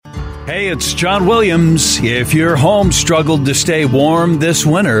Hey, it's John Williams. If your home struggled to stay warm this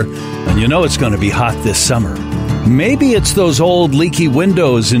winter, and you know it's going to be hot this summer, maybe it's those old leaky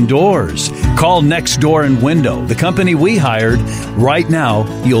windows and doors. Call Next Door and Window, the company we hired. Right now,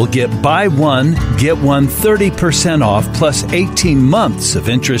 you'll get buy one, get one 30% off plus 18 months of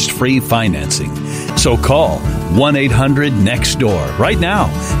interest-free financing. So call 1-800-NEXT-DOOR right now.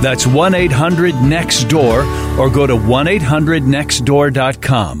 That's 1-800-NEXT-DOOR or go to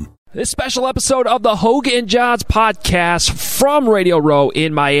 1-800-NEXTDOOR.com. This special episode of the Hoge and Johns podcast from Radio Row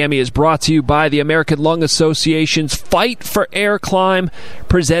in Miami is brought to you by the American Lung Association's Fight for Air Climb,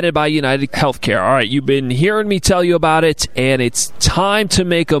 presented by United Healthcare. All right, you've been hearing me tell you about it, and it's time to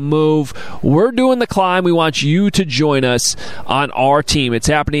make a move. We're doing the climb. We want you to join us on our team. It's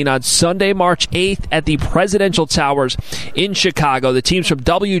happening on Sunday, March 8th at the Presidential Towers in Chicago. The teams from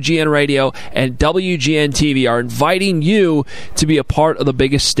WGN Radio and WGN TV are inviting you to be a part of the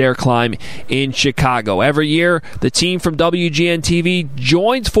biggest stair climb in Chicago. Every year, the team from WGN TV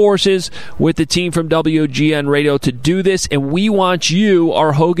joins forces with the team from WGN Radio to do this, and we want you,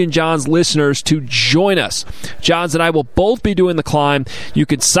 our Hoge and Johns listeners, to join us. Johns and I will both be doing the climb. You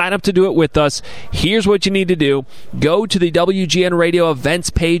can sign up to do it with us. Here's what you need to do. Go to the WGN Radio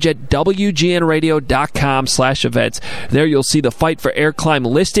events page at WGNradio.com/events. There you'll see the Fight for Air Climb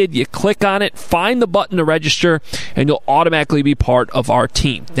listed. You click on it, find the button to register, and you'll automatically be part of our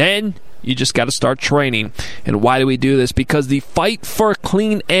team. Then you just got to start training. And why do we do this? Because the fight for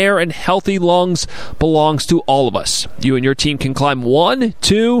clean air and healthy lungs belongs to all of us. You and your team can climb 1,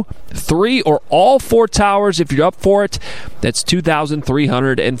 2, 3, or all 4 towers if you're up for it. That's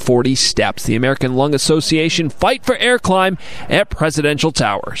 2,340 steps. The American Lung Association Fight for Air Climb at Presidential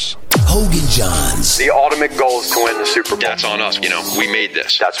Towers. Hoge and Johns. The ultimate goal is to win the Super Bowl. That's on us. We made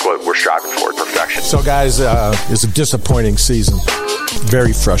this. That's what we're striving for, perfection. So, guys, it's a disappointing season.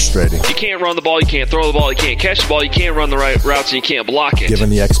 Very frustrating. You can't run the ball, you can't throw the ball, you can't catch the ball, you can't run the right routes, and you can't block it. Given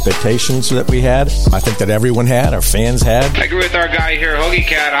the expectations that we had, I think that everyone had, our fans had. I agree with our guy here, Hoagie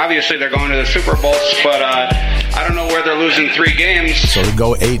Cat. Obviously, they're going to the Super Bowl, but I don't know where they're losing 3 games. So to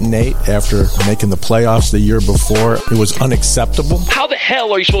go 8-8 after making the playoffs the year before, it was unacceptable. How the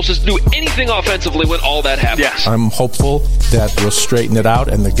hell are you supposed to do anything offensively when all that happens? Yes. I'm hopeful that we'll straighten it out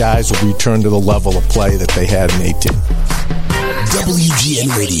and the guys will return to the level of play that they had in 18. WGN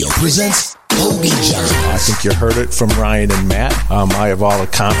Radio presents Hoge and Johns. I think you heard it from Ryan and Matt. I have all the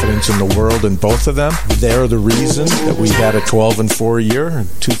confidence in the world in both of them. They're the reason that we had a 12-4 year in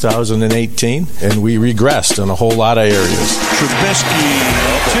 2018, and we regressed in a whole lot of areas. Trubisky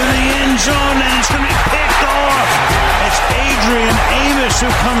to the end zone, and it's going to be picked off. It's Adrian Amos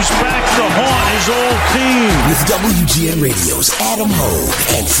who comes back to haunt his old team. With WGN Radio's Adam Hoge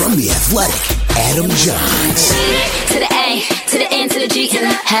and from The Athletic, Adam Johns. To the A, to the N, to the G, to the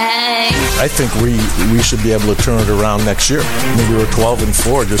hey. I think we should be able to turn it around next year. I mean, we were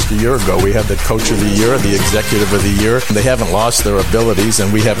 12-4 just a year ago. We had the Coach of the Year, the Executive of the Year. They haven't lost their abilities,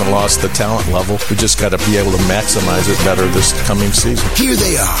 and we haven't lost the talent level. We just got to be able to maximize it better this coming season. Here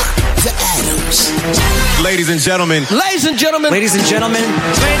they are, the Adams. Ladies and gentlemen. Ladies and gentlemen. Ladies and gentlemen.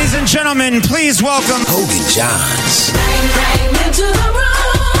 Ladies and gentlemen, please welcome Hoge and Johns.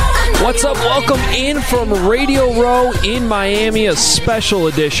 What's up? Welcome in from Radio Row in Miami, a special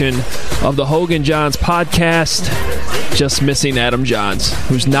edition of the Hoge and Johns podcast. Just missing Adam Johns,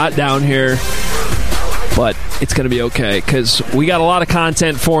 who's not down here, but it's going to be okay because we got a lot of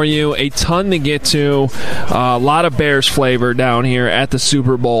content for you, a ton to get to, a lot of Bears flavor down here at the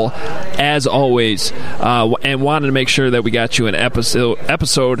Super Bowl, as always, and wanted to make sure that we got you an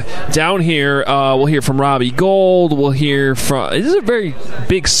episode down here. We'll hear from Robbie Gould. We'll hear from, this is a very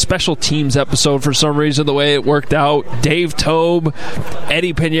big special teams episode for some reason, the way it worked out. Dave Tobe,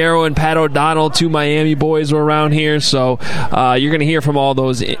 Eddie Pinheiro, and Pat O'Donnell, 2 Miami boys were around here, so you're going to hear from all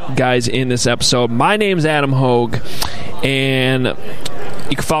those guys in this episode. My name's Adam Hoge, and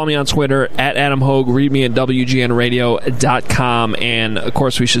you can follow me on Twitter at Adam Hoge. Read me at WGNradio.com. And, of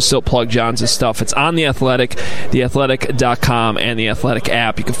course, we should still plug Johns' stuff. It's on The Athletic, theathletic.com, and The Athletic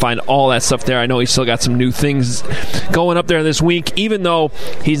app. You can find all that stuff there. I know he's still got some new things going up there this week, even though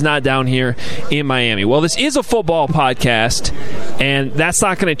he's not down here in Miami. Well, this is a football podcast, and that's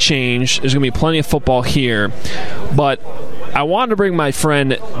not going to change. There's going to be plenty of football here. But I wanted to bring my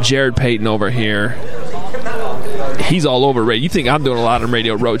friend Jared Payton over here. He's all over radio. You think I'm doing a lot on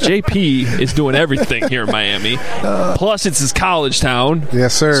Radio Row. JP is doing everything here in Miami. Plus, it's his college town.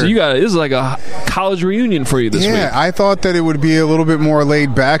 Yes, sir. So this is like a college reunion for you this week. Yeah, I thought that it would be a little bit more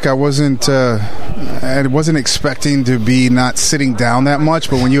laid back. I wasn't I wasn't expecting to be not sitting down that much,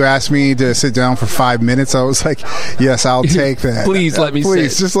 but when you asked me to sit down for 5 minutes, I was like, yes, I'll take that. Please let me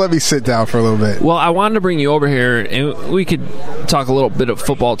Please, just let me sit down for a little bit. Well, I wanted to bring you over here, and we could talk a little bit of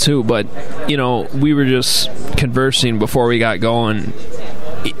football too, but, we were just conversing before we got going.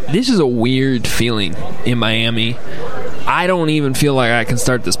 This is a weird feeling in Miami. I don't even feel like I can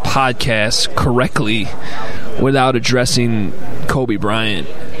start this podcast correctly without addressing Kobe Bryant,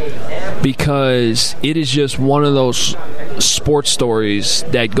 because it is just one of those sports stories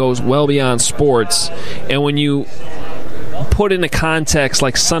that goes well beyond sports. And when you put into context,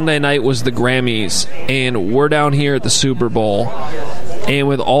 like Sunday night was the Grammys, and we're down here at the Super Bowl, and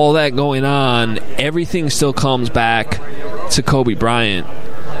with all that going on, everything still comes back to Kobe Bryant.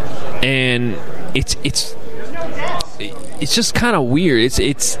 And it's just kind of weird.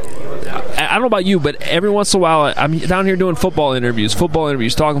 I don't know about you, but every once in a while I'm down here doing football interviews,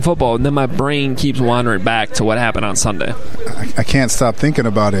 talking football, and then my brain keeps wandering back to what happened on Sunday. I can't stop thinking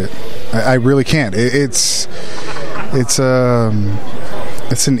about it. I really can't. It's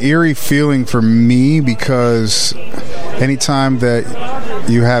an eerie feeling for me, because anytime that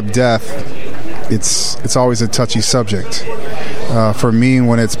you have death, it's always a touchy subject. For me,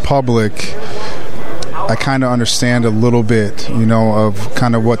 when it's public, I kind of understand a little bit, of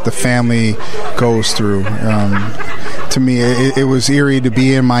kind of what the family goes through. To me, it was eerie to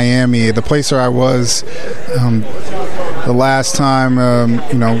be in Miami, the place where I was the last time,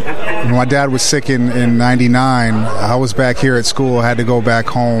 when my dad was sick in 99, I was back here at school. I had to go back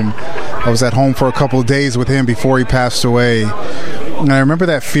home. I was at home for a couple of days with him before he passed away. And I remember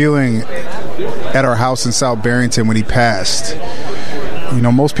that feeling at our house in South Barrington when he passed.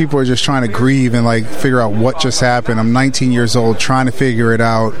 Most people are just trying to grieve and figure out what just happened. I'm 19 years old trying to figure it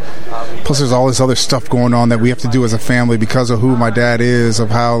out. Plus there's all this other stuff going on that we have to do as a family because of who my dad is, of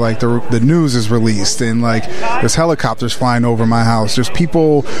how the news is released, and there's helicopters flying over my house. There's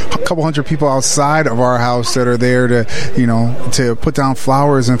people, a couple hundred people outside of our house that are there to put down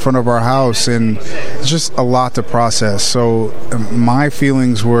flowers in front of our house, and it's just a lot to process. So my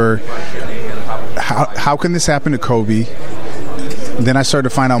feelings were, how can this happen to Kobe? Then I started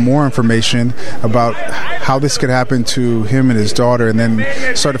to find out more information about how this could happen to him and his daughter, and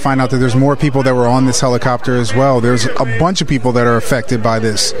then started to find out that there's more people that were on this helicopter as well. There's a bunch of people that are affected by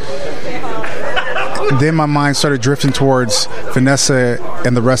this. Then my mind started drifting towards Vanessa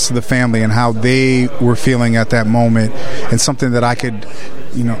and the rest of the family and how they were feeling at that moment, and something that I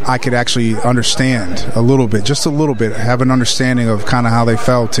could actually understand a little bit, just a little bit, have an understanding of kind of how they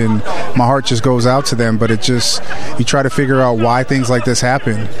felt, and my heart just goes out to them. But you try to figure out why things like this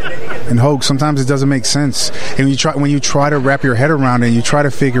happen. And Hogue, sometimes it doesn't make sense. And when you try to wrap your head around it and you try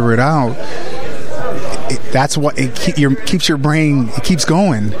to figure it out, that's what keeps your brain, it keeps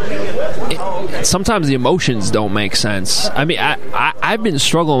going. Sometimes the emotions don't make sense. I mean, I've been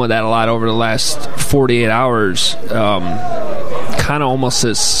struggling with that a lot over the last 48 hours. Kind of almost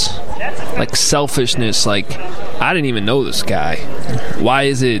this selfishness, I didn't even know this guy. Why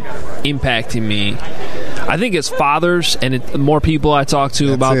is it impacting me? I think as fathers, and more people I talk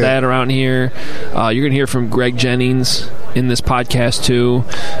to about that around here, you're going to hear from Greg Jennings in this podcast too.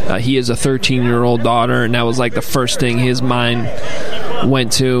 He has a 13-year-old daughter, and that was the first thing his mind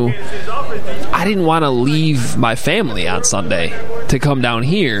went to. I didn't want to leave my family on Sunday to come down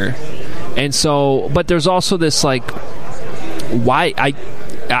here. And so, but there's also this why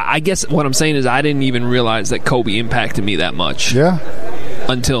I guess what I'm saying is I didn't even realize that Kobe impacted me that much. Yeah.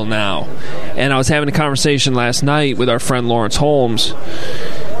 Until now. And I was having a conversation last night with our friend Lawrence Holmes,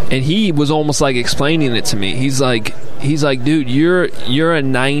 and he was almost explaining it to me. He's like, dude, you're a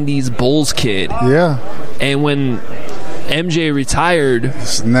 90s Bulls kid. Yeah. And when MJ retired,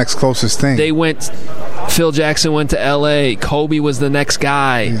 it's the next closest thing. Phil Jackson went to LA. Kobe was the next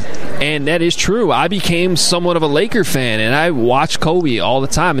guy. Yeah. And that is true. I became somewhat of a Laker fan, and I watched Kobe all the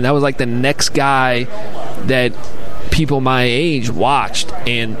time, and that was the next guy that people my age watched.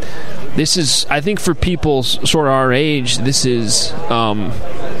 And this is, I think, for people sort of our age, this is kind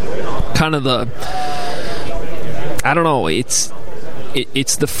of the, I don't know, it's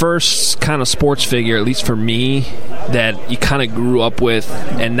the first kind of sports figure, at least for me, that you kind of grew up with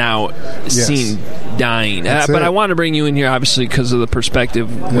and now seen dying. But I want to bring you in here, obviously, because of the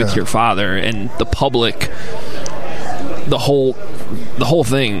perspective with your father and the public, the whole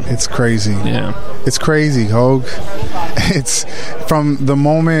thing. It's crazy. Yeah. It's crazy, Hogue. It's from the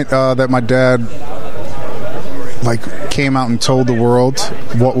moment that my dad came out and told the world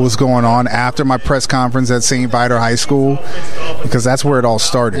what was going on after my press conference at St. Viator High School, because that's where it all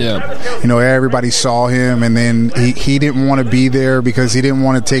started. Yeah. You know, everybody saw him, and then he didn't want to be there because he didn't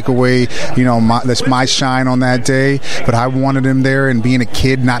want to take away, you know, my shine on that day. But I wanted him there, and being a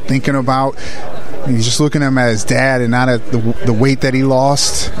kid, not thinking about, and he's just looking at him as dad and not at the weight that he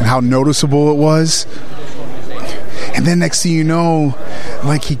lost and how noticeable it was. And then next thing you know,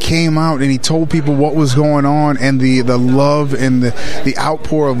 like, he came out and he told people what was going on, and the love and the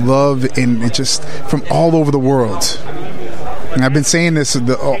outpour of love, and it just from all over the world. And I've been saying this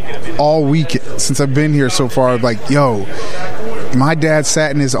all week since I've been here so far, like, yo, my dad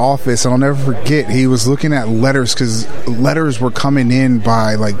sat in his office, and I'll never forget, he was looking at letters, because letters were coming in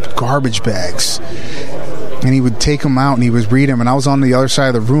by, like, garbage bags. And he would take them out, and he would read them, and I was on the other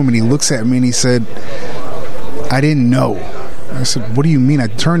side of the room, and he looks at me, and he said, I didn't know. I said, what do you mean? I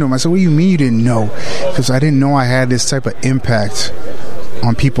turned to him. I said, what do you mean you didn't know? Because I didn't know I had this type of impact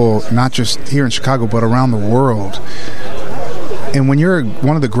on people, not just here in Chicago, but around the world. And when you're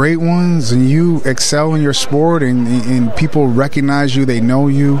one of the great ones and you excel in your sport, and people recognize you, they know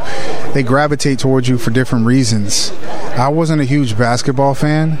you, they gravitate towards you for different reasons. I wasn't a huge basketball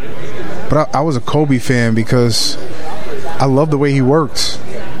fan, but I was a Kobe fan because I loved the way he worked.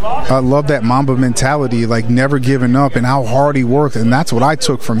 I love that Mamba mentality, like never giving up, and how hard he worked. And that's what I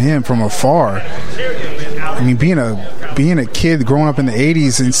took from him from afar. I mean, being a kid growing up in the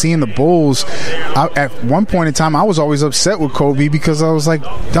 80s and seeing the Bulls, at one point in time, I was always upset with Kobe because I was like,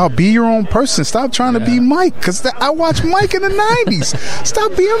 dog, be your own person. Stop trying to be Mike, because I watched Mike in the 90s.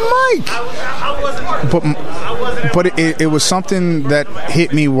 Stop being Mike. But it was something that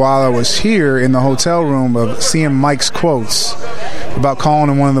hit me while I was here in the hotel room, of seeing Mike's quotes about calling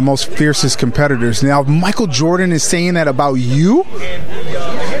him one of the most fiercest competitors. Now, Michael Jordan is saying that about you?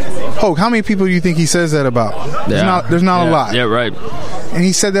 Hogue, how many people do you think he says that about? There's not a lot. Yeah, right. And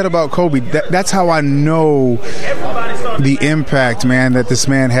he said that about Kobe. That's how I know the impact, man, that this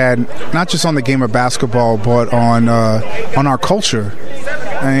man had, not just on the game of basketball, but on our culture.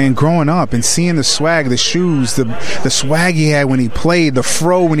 And growing up and seeing the swag, the shoes, the swag he had when he played, the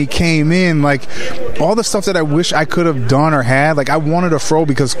fro when he came in, like all the stuff that I wish I could have done or had. Like, I wanted a fro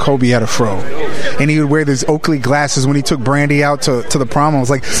because Kobe had a fro, and he would wear these Oakley glasses when he took Brandy out to the prom. I was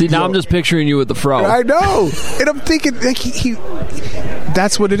like, see, now I'm just picturing you with the fro. I know, and I'm thinking, like, he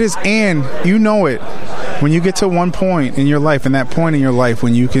that's what it is. And you know it when you get to one point in your life, and that point in your life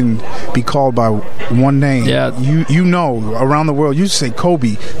when you can be called by one name. Yeah. You know, around the world, you say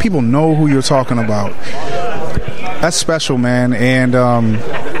Kobe, people know who you're talking about. That's special, man. And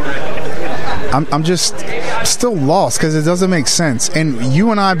I'm just still lost because it doesn't make sense. And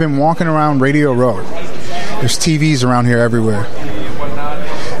you and I have been walking around Radio Row. There's TVs around here everywhere.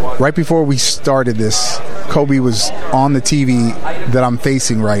 Right before we started this, Kobe was on the TV that I'm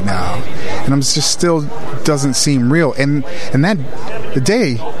facing right now, and I'm just still doesn't seem real. And that the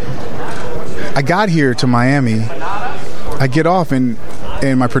day I got here to Miami, I get off, and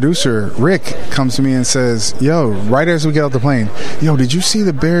my producer Rick comes to me and says, "Yo, right as we get off the plane, yo, did you see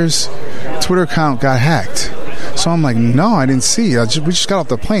the Bears Twitter account got hacked?" So I'm like, "No, I didn't see. We just got off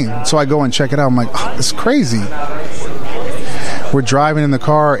the plane." So I go and check it out. I'm like, "Oh, it's crazy." We're driving in the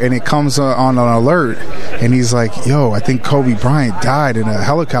car, and it comes on an alert, and he's like, "Yo, I think Kobe Bryant died in a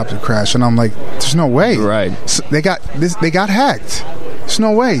helicopter crash." And I'm like, "There's no way." Right? So they got hacked. There's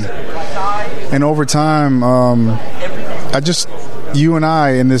no way. And over time, you and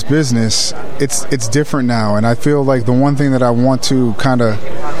I in this business, it's different now, and I feel like the one thing that I want to kind of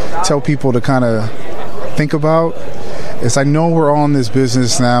tell people to kind of think about is, I know we're all in this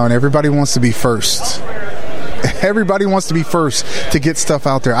business now, and everybody wants to be first. Everybody wants to be first to get stuff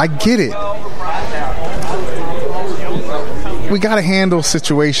out there. I get it. We got to handle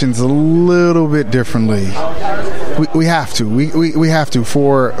situations a little bit differently. We have to. We have to,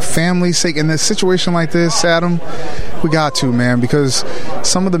 for family's sake. In a situation like this, Adam, we got to, man, because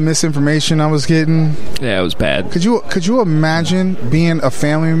some of the misinformation I was getting. Yeah, it was bad. Could you imagine being a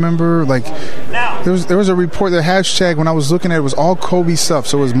family member? Like, there was a report, the hashtag when I was looking at it was all Kobe stuff.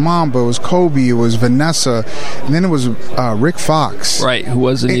 So it was Mamba, it was Kobe, it was Vanessa, and then it was Rick Fox. Right, who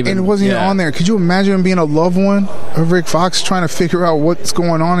wasn't even. And it wasn't even on there. Could you imagine being a loved one of Rick Fox trying to figure out what's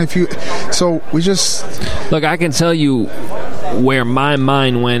going on? So we just. Look, I can tell you where my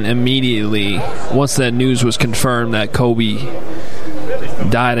mind went immediately once that news was confirmed that Kobe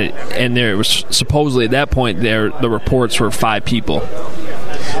died, and there was supposedly at that point the reports were 5 people.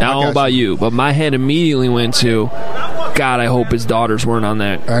 Now, I don't know about you, but my head immediately went to, God, I hope his daughters weren't on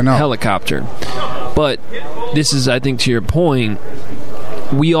that helicopter. But this is, I think, to your point,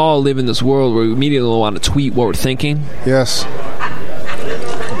 we all live in this world where we immediately want to tweet what we're thinking. Yes.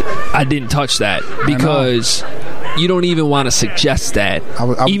 I didn't touch that because you don't even want to suggest that.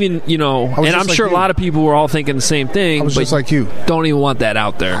 And I'm sure a lot of people were all thinking the same thing. I was just like you. Don't even want that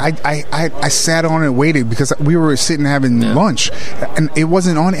out there. I sat on it and waited because we were sitting having lunch, and it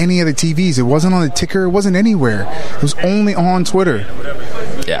wasn't on any of the TVs. It wasn't on the ticker. It wasn't anywhere. It was only on Twitter.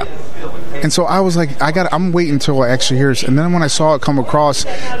 Yeah. And so I was like, I'm waiting until I actually hear it. And then when I saw it come across,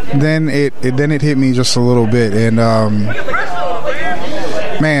 then it hit me just a little bit. And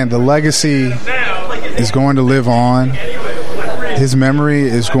man, the legacy is going to live on. His memory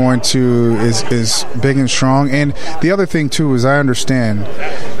is is big and strong. And the other thing too is I understand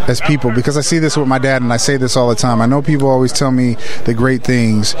as people, because I see this with my dad, and I say this all the time. I know people always tell me the great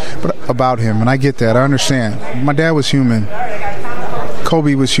things about him, and I get that. I understand. My dad was human.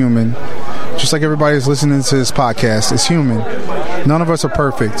 Kobe was human. Just like everybody who's listening to this podcast is human. None of us are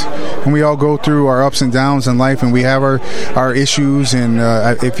perfect, and we all go through our ups and downs in life, and we have our issues. And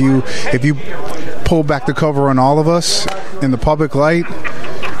if you pull back the cover on all of us in the public light,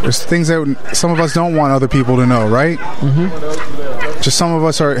 there's things that some of us don't want other people to know, right? Mm-hmm. Just some of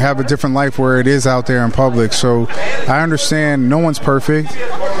us have a different life where it is out there in public. So I understand no one's perfect,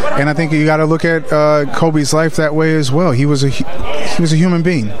 and I think you got to look at Kobe's life that way as well. He was a human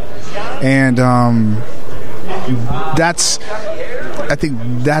being, and I think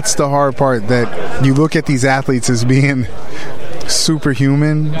that's the hard part, that you look at these athletes as being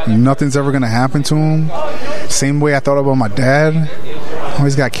superhuman. Nothing's ever going to happen to him. Same way I thought about my dad. Oh,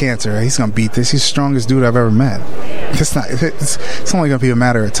 he's got cancer. He's going to beat this. He's the strongest dude I've ever met. It's only going to be a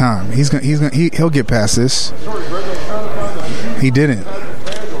matter of time. He'll get past this. He didn't.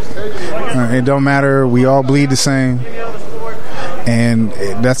 It don't matter. We all bleed the same. And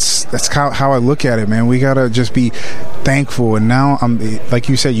that's how I look at it, man. We got to just be thankful. And now, like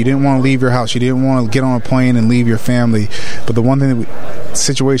you said, you didn't want to leave your house. You didn't want to get on a plane and leave your family. But the one thing that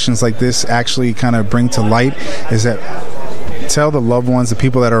situations like this actually kind of bring to light is that tell the loved ones, the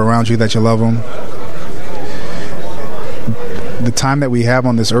people that are around you, that you love them. The time that we have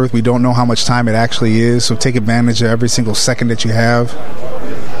on this earth, we don't know how much time it actually is. So take advantage of every single second that you have.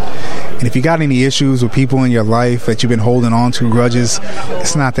 And if you got any issues with people in your life that you've been holding on to, grudges,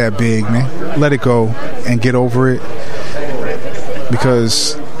 it's not that big, man. Let it go and get over it.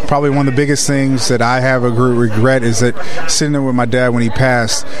 Because probably one of the biggest things that I have a regret is that sitting there with my dad when he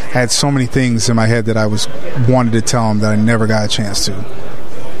passed, I had so many things in my head that I wanted to tell him that I never got a chance to.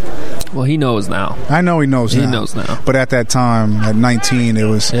 Well, he knows now. I know he knows now. He knows now. But at that time, at 19, it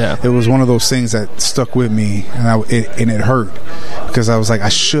was one of those things that stuck with me, and it hurt because I was like, I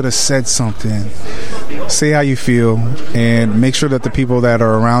should have said something. Say how you feel, and make sure that the people that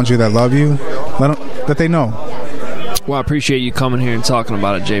are around you that love you, that they know. Well, I appreciate you coming here and talking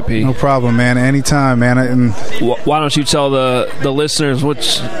about it, JP. No problem, man. Anytime, man. Why don't you tell the listeners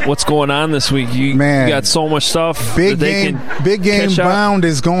what's going on this week? You got so much stuff. Big Game Bound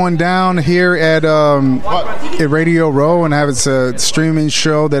is going down here at Radio Row, and it's a streaming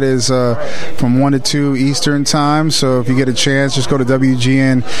show that is from 1 to 2 Eastern time. So if you get a chance, just go to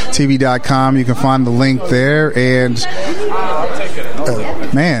WGNTV.com. You can find the link there. And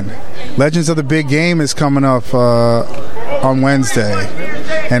Legends of the Big Game is coming up on Wednesday,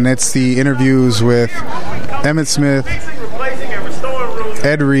 and it's the interviews with Emmitt Smith,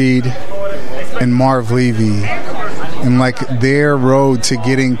 Ed Reed, and Marv Levy, and like their road to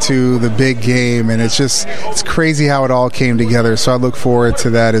getting to the big game. And it's crazy how it all came together. So I look forward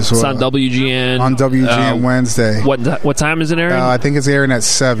to that as well. It's on WGN. On WGN Wednesday. What time is it airing? I think it's airing at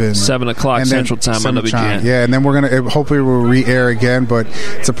 7. 7 o'clock Central Time on WGN. Yeah, and then we're going to, hopefully we'll re-air again, but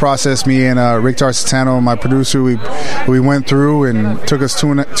it's a process. Me and Rick Tarsitano, my producer, we went through, and took us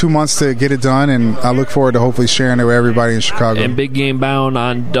 2 months to get it done, and I look forward to hopefully sharing it with everybody in Chicago. And Big Game Bound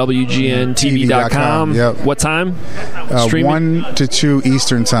on WGNTV.com. Yep. What time? 1 to 2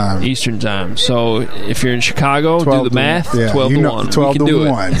 Eastern time. So if you're in Chicago, do the math. 12 to 1. 12 to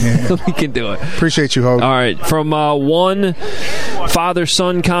 1. Yeah. We can do it. Appreciate you, Hope. All right. From one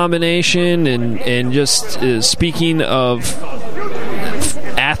father-son combination, and just speaking of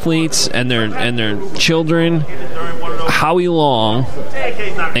athletes and their children, Howie Long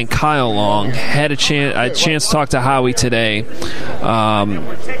and Kyle Long had a chance to talk to Howie today.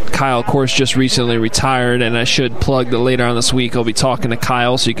 Kyle, of course, just recently retired, and I should plug that later on this week I'll be talking to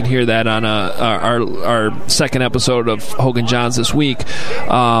Kyle, so you can hear that on our second episode of Hogan Johns this week.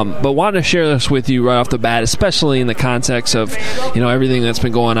 But wanted to share this with you right off the bat, especially in the context of everything that's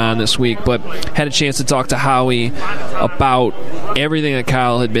been going on this week. But had a chance to talk to Howie about everything that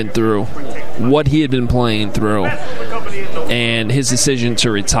Kyle had been through. what he had been playing through and his decision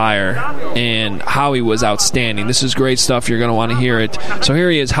to retire and how he was outstanding. This is great stuff. You're going to want to hear it. So here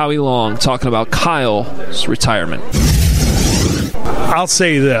he is, Howie Long, talking about Kyle's retirement. I'll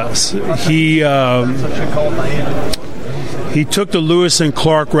say this. He took the Lewis and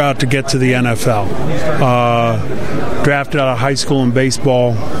Clark route to get to the NFL. Drafted out of high school in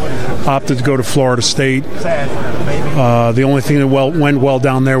baseball, opted to go to Florida State. The only thing that went well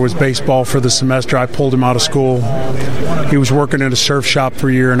down there was baseball for the semester. I pulled him out of school. He was working at a surf shop for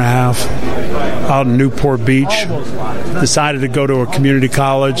a year and a half out in Newport Beach. Decided to go to a community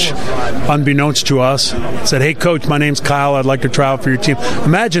college, unbeknownst to us. Said, "Hey, Coach, my name's Kyle. I'd like to try out for your team."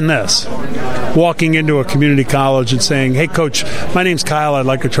 Imagine this, walking into a community college and saying, "Hey, Coach, my name's Kyle. I'd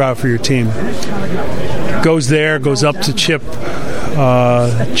like to try out for your team." Goes there, goes up to Chip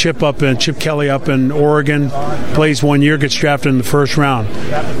Kelly up in Oregon, plays 1 year, gets drafted in the first round.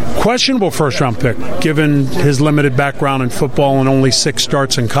 Questionable first-round pick, given his limited background in football and only 6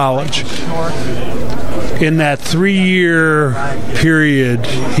 starts in college. In that 3-year period,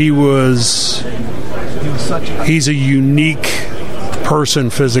 he's a unique person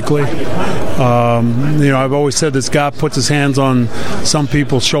physically. I've always said this: God puts his hands on some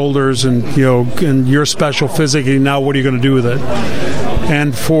people's shoulders, and you're special physically. Now, what are you going to do with it?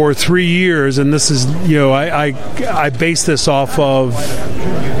 And for 3 years, and this is, I base this off of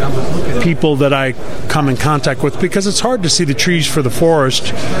people that I come in contact with, because it's hard to see the trees for the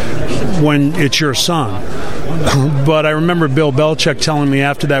forest when it's your son. But I remember Bill Belichick telling me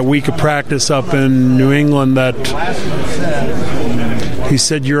after that week of practice up in New England that he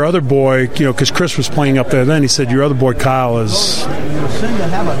said, "Your other boy," because Chris was playing up there then, he said, "Your other boy, Kyle,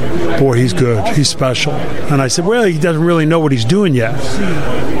 he's good. He's special." And I said, "Well, he doesn't really know what he's doing yet."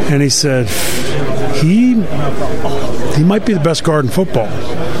 And he said, he might be the best guard in football.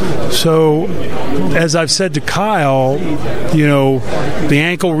 So, as I've said to Kyle, the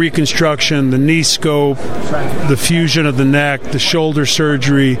ankle reconstruction, the knee scope, the fusion of the neck, the shoulder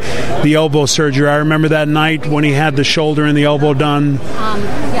surgery, the elbow surgery. I remember that night when he had the shoulder and the elbow done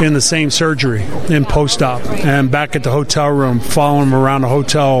in the same surgery in post-op, and back at the hotel room, following him around the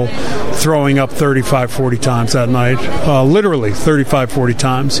hotel, throwing up 35, 40 times that night, literally 35, 40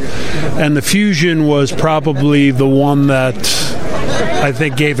 times. And the fusion was probably the one that I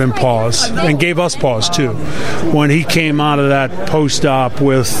think gave him pause, and gave us pause too, when he came out of that post-op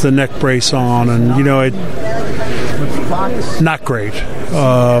with the neck brace on, and not great.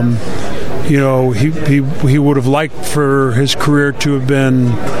 He would have liked for his career to have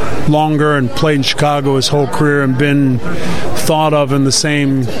been longer, and played in Chicago his whole career, and been thought of in the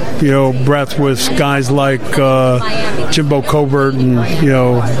same breath with guys like Jimbo Covert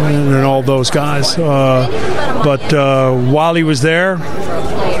and all those guys. But while he was there,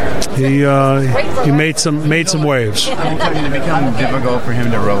 he made some waves. It become difficult for him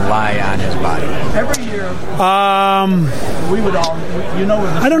to rely on his body.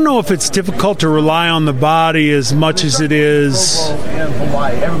 I don't know if it's difficult to rely on the body as much as it is.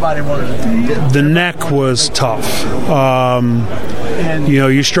 The neck was tough.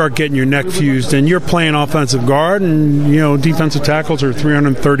 You start getting your neck fused, and you're playing offensive guard, and defensive tackles are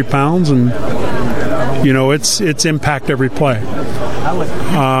 330 pounds, and it's impact every play.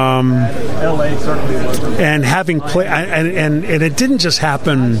 And having play, and it didn't just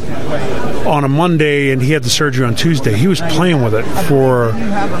happen on a Monday, and he had the surgery on Tuesday. He was playing with it for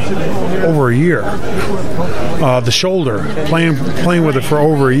over a year. The shoulder, playing with it for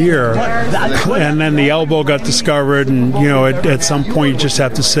over a year, and then the elbow got discovered, and at some point you just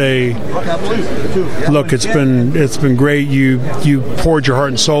have to say, look, it's been great. You poured your heart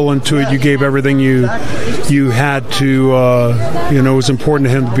and soul into it. You gave everything you had to. It was important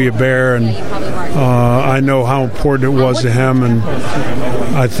to him to be a Bear, and I know how important it was to him, and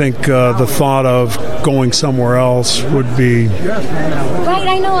I think the thought of going somewhere else would be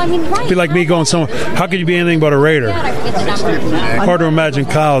be like me going somewhere. How could you be anything but a Raider? Hard to imagine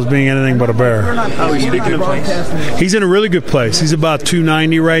Kyle as being anything but a Bear. He's in a really good place. He's about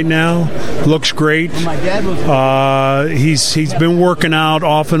 290 right now. Looks great. He's been working out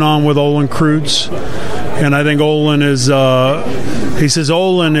off and on with Olin Kreutz, and I think Olin is. He says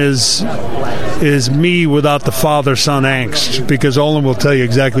Olin is me without the father-son angst, because Olin will tell you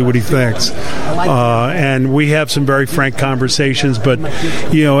exactly what he thinks. And we have some very frank conversations, but,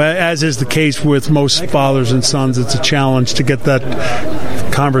 as is the case with most fathers and sons, it's a challenge to get that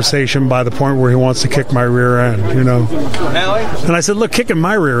conversation by the point where he wants to kick my rear end, And I said, look, kicking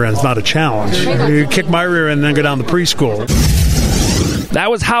my rear end is not a challenge. You kick my rear end and then go down to preschool. That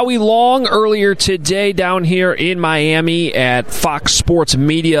was Howie Long earlier today down here in Miami at Fox Sports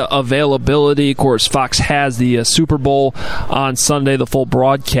Media availability. Of course, Fox has the Super Bowl on Sunday, the full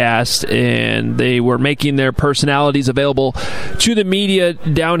broadcast, and they were making their personalities available to the media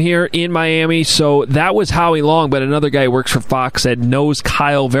down here in Miami. So that was Howie Long, but another guy who works for Fox that knows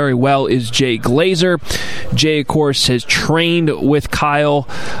Kyle very well is Jay Glazer. Jay, of course, has trained with Kyle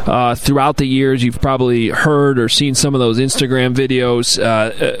throughout the years. You've probably heard or seen some of those Instagram videos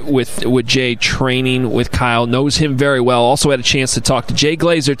with Jay training with Kyle, knows him very well. Also had a chance to talk to Jay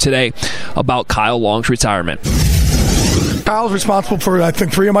Glazer today about Kyle Long's retirement. Kyle's responsible for, I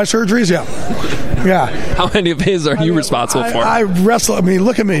think, 3 of my surgeries, yeah. How many of his are you responsible for? I wrestle. I mean,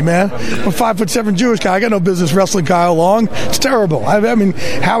 look at me, man. I'm a 5'7" Jewish guy. I got no business wrestling Kyle Long. It's terrible. I mean,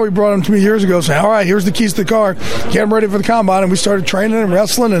 Howie brought him to me years ago, saying, all right, here's the keys to the car. Get him ready for the combine. And we started training and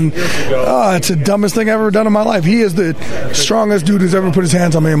wrestling, and it's the dumbest thing I've ever done in my life. He is the strongest dude who's ever put his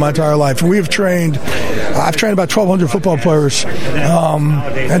hands on me in my entire life. And we have trained, I've trained about 1,200 football players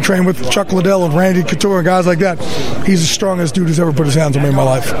and trained with Chuck Liddell and Randy Couture and guys like that. He's the strongest dude who's ever put his hands on me in my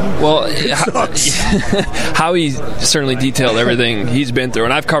life. Well, Howie certainly detailed everything he's been through,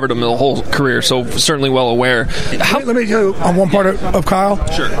 and I've covered him the whole career, so certainly well aware. Let me tell you on one part of Kyle.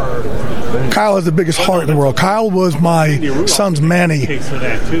 Sure. Kyle has the biggest heart in the world. Kyle was my son's Manny.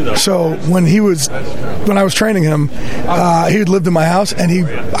 So when I was training him, he had lived in my house, and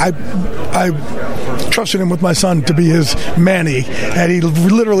I trusted him with my son to be his Manny, and he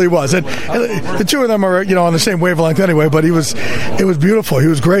literally was. And the two of them are, on the same wavelength anyway. But it was beautiful. He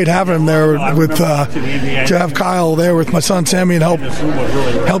was great having him there with to have Kyle there with my son Sammy and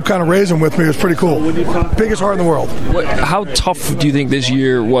help kind of raise him with me. It was pretty cool. Biggest heart in the world. How tough do you think this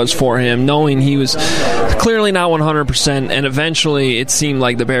year was for him, knowing he was clearly not 100%, and eventually it seemed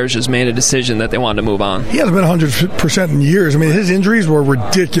like the Bears just made a decision that they wanted to move on? He hasn't been 100% in years. I mean, his injuries were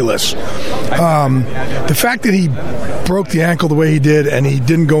ridiculous. The fact that he broke the ankle the way he did and he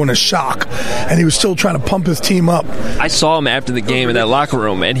didn't go into shock and he was still trying to pump his team up. I saw him after the game in that locker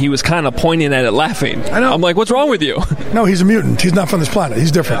room, and he was kind of pointing at it laughing. I know. I'm like, what's wrong with you? No, he's a mutant. He's not from this planet.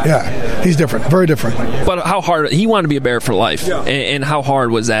 He's different. Yeah, he's different. Very different. But how hard? He wanted to be a Bear for life. Yeah. And how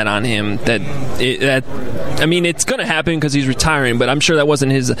hard was that on him? I mean, it's going to happen because he's retiring, but I'm sure that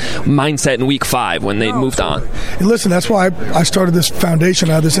wasn't his mindset in Week 5 when they moved on. And listen, that's why I started this foundation,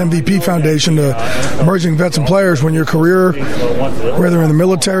 this MVP foundation to emerging vets and players. When your career, whether in the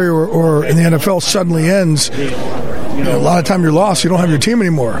military or in the NFL, suddenly ends, a lot of time you're lost. You don't have your team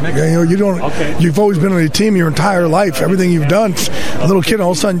anymore. You don't. You've always been on a team your entire life. Everything you've done, a little kid,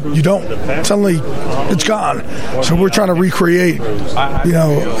 all of a sudden you don't. Suddenly, it's gone. So we're trying to recreate,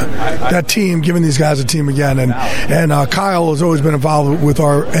 that team, giving these guys a team again. And Kyle has always been involved with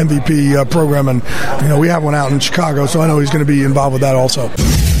our MVP program, and we have one out in Chicago, so I know he's going to be involved with that also.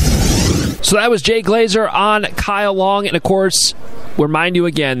 So that was Jay Glazer on Kyle Long, and of course, remind you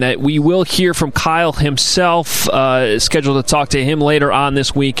again that we will hear from Kyle himself, scheduled to talk to him later on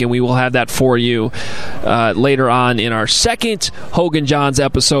this week, and we will have that for you later on in our second Hogan Johns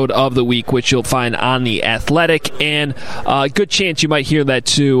episode of the week, which you'll find on The Athletic, and a good chance you might hear that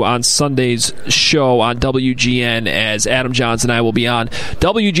too on Sunday's show on WGN, as Adam Johns and I will be on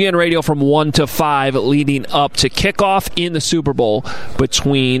WGN Radio from 1 to 5 leading up to kickoff in the Super Bowl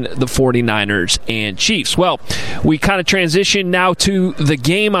between the 49ers and Chiefs. Well, we kind of transition now to the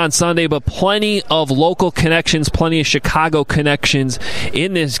game on Sunday, but plenty of local connections, plenty of Chicago connections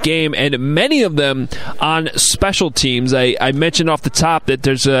in this game, and many of them on special teams. I mentioned off the top that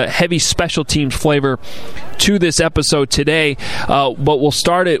there's a heavy special teams flavor to this episode today, but we'll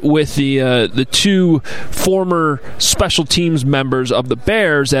start it with the two former special teams members of the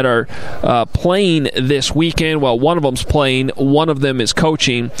Bears that are playing this weekend. Well, one of them's playing, one of them is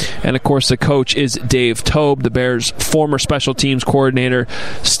coaching, and of course the coach is Dave Toub, the Bears' former special teams coordinator,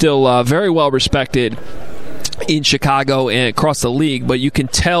 still very well respected in Chicago and across the league, but you can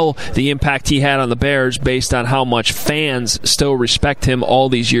tell the impact he had on the Bears based on how much fans still respect him all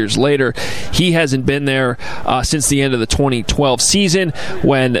these years later. He hasn't been there since the end of the 2012 season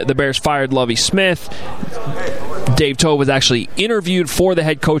when the Bears fired Lovie Smith. Dave Toub was actually interviewed for the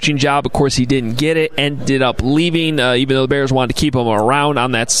head coaching job. Of course, he didn't get it, ended up leaving, even though the Bears wanted to keep him around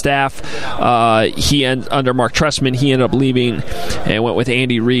on that staff. Under Mark Trestman, he ended up leaving and went with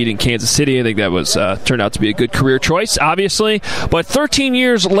Andy Reid in Kansas City. I think that was turned out to be a good career choice, obviously. But 13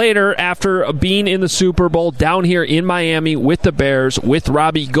 years later, after being in the Super Bowl down here in Miami with the Bears, with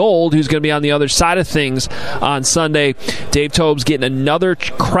Robbie Gould, who's going to be on the other side of things on Sunday, Dave Toub's getting another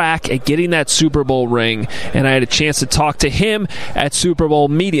crack at getting that Super Bowl ring, and I had a chance chance to talk to him at Super Bowl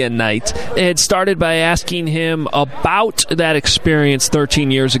Media Night. It started by asking him about that experience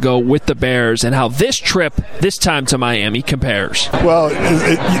 13 years ago with the Bears and how this trip, this time to Miami, compares. Well,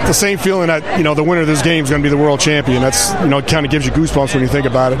 the same feeling that, the winner of this game is going to be the world champion. That's, it kind of gives you goosebumps when you think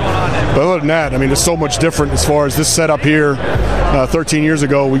about it. But other than that, it's so much different as far as this setup here. 13 years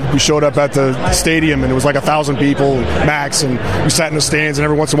ago, we showed up at the stadium, and it was like 1,000 people, max, and we sat in the stands, and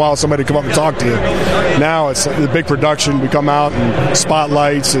every once in a while somebody would come up and talk to you. Now it's a big production. We come out and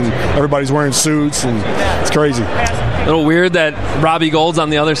spotlights, and everybody's wearing suits, and it's crazy. A little weird that Robbie Gould's on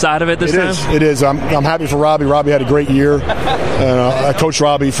the other side of it this time? It is. I'm happy for Robbie. Robbie had a great year. I coached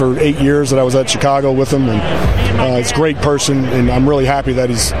Robbie for 8 years that I was at Chicago with him, and he's a great person, and I'm really happy that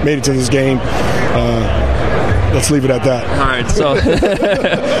he's made it to this game. Let's leave it at that. All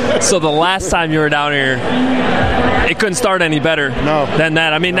right, so the last time you were down here, it couldn't start any better than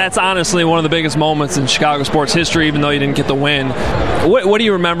that. That's honestly one of the biggest moments in Chicago sports history, even though you didn't get the win. What do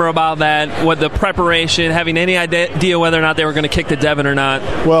you remember about that? What the preparation, having any idea whether or not they were going to kick to Devin or not?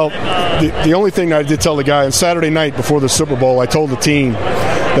 Well, the only thing I did tell the guy on Saturday night before the Super Bowl, I told the team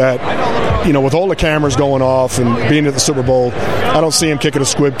that, with all the cameras going off and being at the Super Bowl, I don't see him kicking a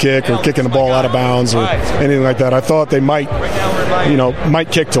squib kick or kicking the ball out of bounds or anything like that. I thought they might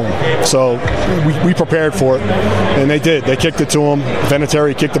kick to him. So we prepared for it, and they did. They kicked it to him.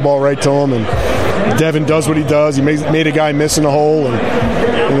 Vinatieri kicked the ball right to him, and Devin does what he does. He made a guy miss in the hole,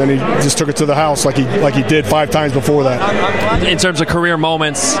 and then he just took it to the house like he did 5 times before that. In terms of career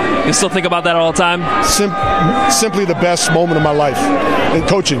moments, you still think about that all the time? Simply the best moment of my life in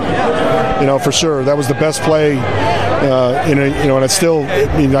coaching. For sure, that was the best play. And it's still,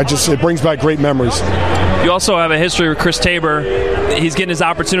 it brings back great memories. You also have a history with Chris Tabor. He's getting his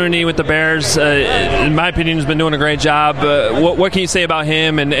opportunity with the Bears. In my opinion, he's been doing a great job. What can you say about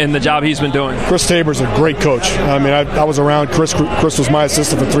him and the job he's been doing? Chris Tabor's a great coach. I was around Chris. Chris was my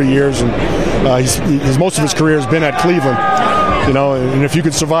assistant for 3 years, and most of his career has been at Cleveland. And if you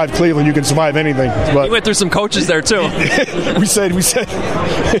can survive Cleveland, you can survive anything. But you went through some coaches there too. we said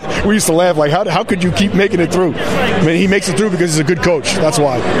we used to laugh like, how could you keep making it through? He makes it through because he's a good coach. That's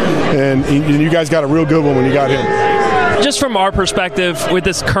why. And you guys got a real good one when you got him. Just from our perspective, with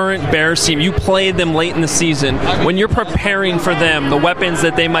this current Bears team, you played them late in the season. When you're preparing for them, the weapons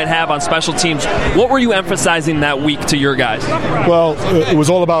that they might have on special teams, what were you emphasizing that week to your guys? Well, it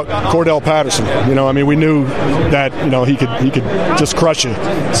was all about Cordell Patterson. We knew that he could just crush you.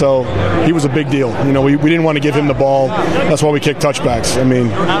 So he was a big deal. We didn't want to give him the ball. That's why we kicked touchbacks.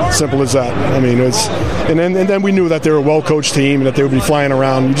 Simple as that. And then we knew that they were a well-coached team and that they would be flying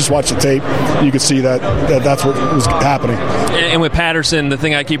around. You just watch the tape, you could see that's what was happening. And with Patterson, the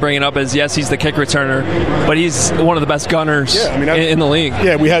thing I keep bringing up is, yes, he's the kick returner, but he's one of the best gunners in the league.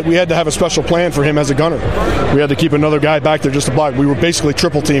 Yeah, we had to have a special plan for him as a gunner. We had to keep another guy back there just to block. We were basically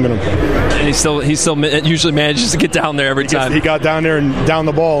triple teaming him. And he still usually manages to get down there every time. He got down there and down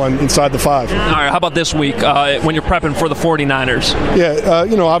the ball and inside the 5. All right, how about this week when you're prepping for the 49ers?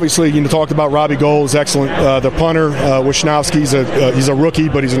 Yeah, obviously, talked about Robbie Gould is excellent. The punter, Wisnowski's he's a rookie,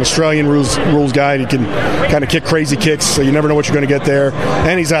 but he's an Australian rules guy. He can kind of kick crazy kicks, so you never know what you're going to get there.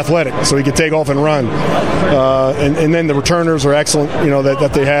 And he's athletic, so he can take off and run. And then the returners are excellent,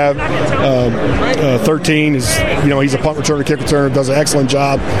 that they have. 13 is, he's a punt returner, kick returner, does an excellent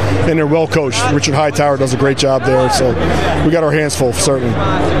job. And they're well coached. Richard Hightower does a great job there, so we got our hands full, certainly.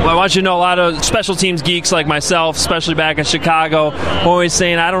 Well, I want you to know a lot of special teams geeks like myself, especially back in Chicago, always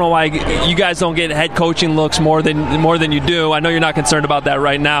saying, I don't know why you guys don't get head coaching looks more than you do. I know you're not concerned about that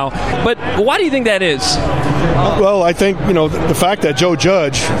right now, but why do you think that is? Well, I think the fact that Joe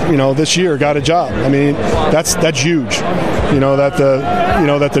Judge this year got a job. That's huge.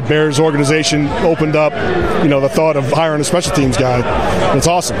 That the Bears organization opened up the thought of hiring a special teams guy. It's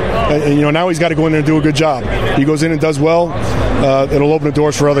awesome. And now he's got to go in there and do a good job. He goes in and does well. It'll open the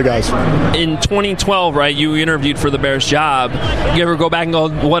doors for other guys. In 2012, right, you interviewed for the Bears job. You ever go back and go,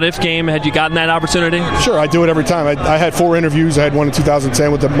 what if game? Had you gotten that opportunity? Sure, I do it every time. I had 4 interviews. I had one in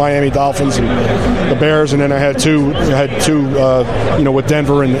 2010 with the Miami Dolphins and the Bears, and then I had two with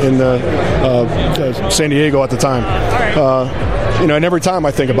Denver and San Diego at the time. And every time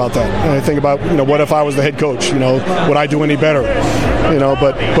I think about that. And I think about, what if I was the head coach? Would I do any better?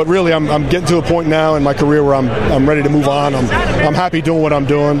 But really, I'm getting to a point now in my career where I'm ready to move on. I'm happy doing what I'm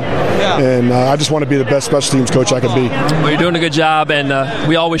doing, and I just want to be the best special teams coach I can be. Well, you're doing a good job, and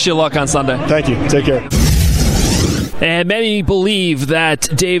we all wish you luck on Sunday. Thank you. Take care. And many believe that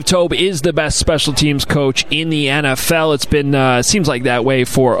Dave Toub is the best special teams coach in the NFL. It's been seems like that way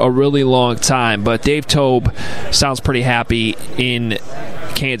for a really long time. But Dave Toub sounds pretty happy in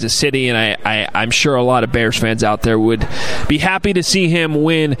Kansas City, and I'm sure a lot of Bears fans out there would be happy to see him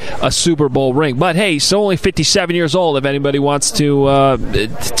win a Super Bowl ring. But hey, he's only 57 years old if anybody wants to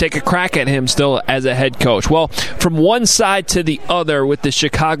take a crack at him still as a head coach. Well, from one side to the other with the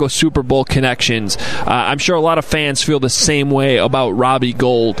Chicago Super Bowl connections, I'm sure a lot of fans feel the same way about Robbie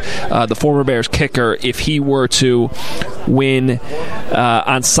Gould, the former Bears kicker, if he were to win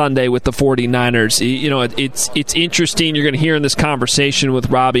on Sunday with the 49ers. You know, it's interesting. You're going to hear in this conversation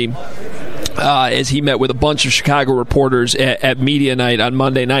with Robbie as he met with a bunch of Chicago reporters at Media Night on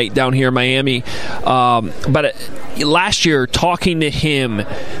Monday night down here in Miami. But last year, talking to him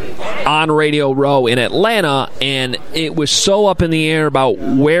on Radio Row in Atlanta, and it was so up in the air about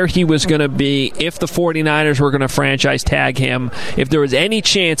where he was going to be, if the 49ers were going to franchise tag him, if there was any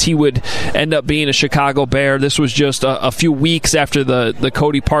chance he would end up being a Chicago Bear. This was just a few weeks after the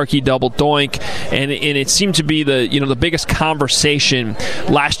Cody Parkey double doink, and it seemed to be the biggest conversation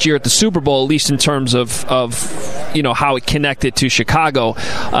last year at the Super Bowl, at least in terms of how it connected to Chicago.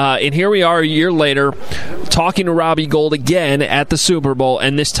 And here we are a year later talking to Robbie Gould again at the Super Bowl,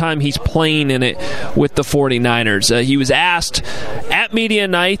 and this time he's playing in it with the 49ers. He was asked at Media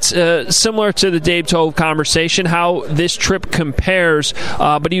Night, similar to the Dave Toub conversation, how this trip compares,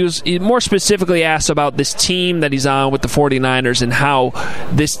 but he was more specifically asked about this team that he's on with the 49ers and how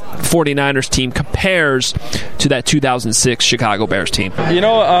this 49ers team compares to that 2006 Chicago Bears team.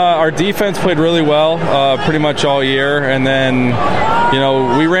 Our defense played really well pretty much all year, and then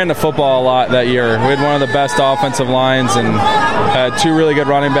we ran the football a lot that year. We had one of the best offensive lines and had two really good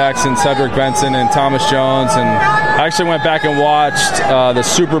running backs in Cedric Benson and Thomas Jones, and I actually went back and watched the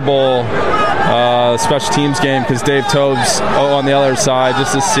Super Bowl special teams game because Dave Toub's on the other side,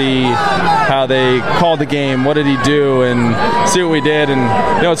 just to see how they called the game, what did he do, and see what we did.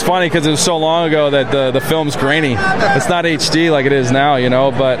 And it's funny because it was so long ago that the film's grainy. It's not HD like it is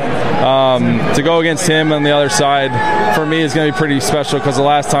now, but to go against him on the other side for me is going to be pretty special because the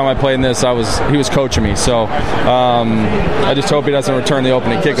last time I played in this, he was coaching me. So I just hope he doesn't return the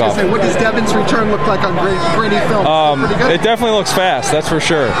opening kickoff. What does Devin's return look like on grainy film? It definitely looks fast, that's for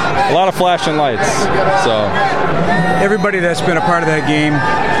sure. A lot of flashing lights. So everybody that's been a part of that game,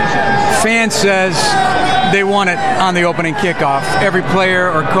 fan says they won it on the opening kickoff. Every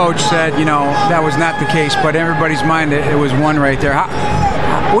player or coach said, that was not the case, but in everybody's mind it was one right there.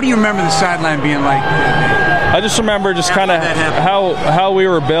 What do you remember the sideline being like? I just remember just kind of how we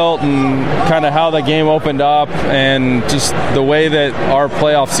were built and kind of how the game opened up and just the way that our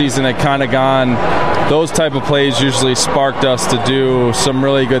playoff season had kind of gone. Those type of plays usually sparked us to do some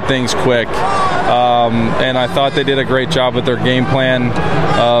really good things quick. And I thought they did a great job with their game plan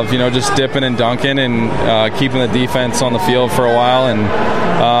of, just dipping and dunking and keeping the defense on the field for a while. And,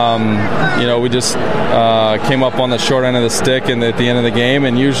 we just came up on the short end of the stick and at the end of the game.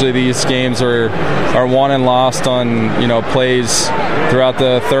 And usually these games are won and lost on, plays throughout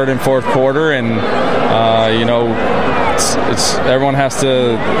the third and fourth quarter. And, it's everyone has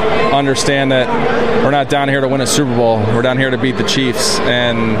to understand that we're not down here to win a Super Bowl. We're down here to beat the Chiefs,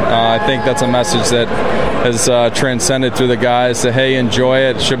 and I think that's a message that has transcended through the guys that, hey, enjoy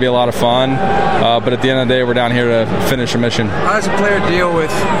it. It should be a lot of fun, but at the end of the day, we're down here to finish a mission. How does a player deal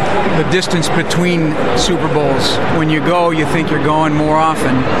with the distance between Super Bowls? When you go, you think you're going more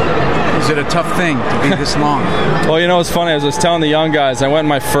often. Is it a tough thing to be this long? Well, it's funny. As I was telling the young guys, I went in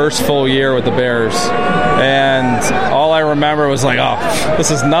my first full year with the Bears, and all I remember was like, oh,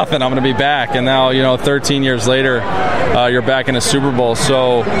 this is nothing. I'm going to be back. And now, 13 years later, you're back in a Super Bowl.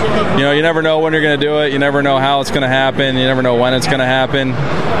 So, you never know when you're going to do it. You never know how it's going to happen. You never know when it's going to happen.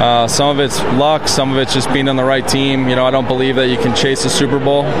 Some of it's luck. Some of it's just being on the right team. I don't believe that you can chase a Super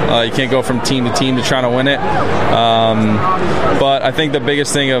Bowl. You can't go from team to team to trying to win it. But I think the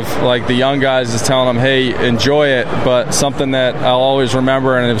biggest thing of, the young guys is telling them, hey, enjoy it. But something that I'll always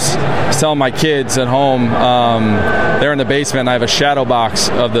remember, and I was telling my kids at home, they're in the basement, and I have a shadow box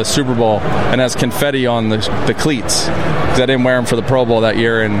of the Super Bowl, and it has confetti on the cleats because I didn't wear them for the Pro Bowl that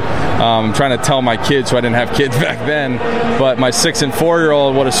year. And I'm trying to tell my kids, who I didn't have kids back then, but my 6- and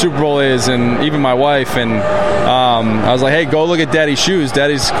 4-year-old what a Super Bowl is, and even my wife. And I was like, hey, go look at Daddy's shoes.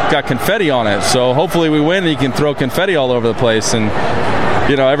 Daddy's got confetti on it. So hopefully we win and he can throw confetti all over the place. And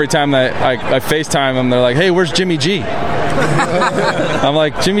every time that I FaceTime them, they're like, hey, where's Jimmy G? I'm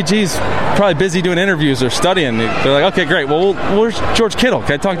like, Jimmy G's probably busy doing interviews or studying. They're like, okay, great. Well, where's George Kittle?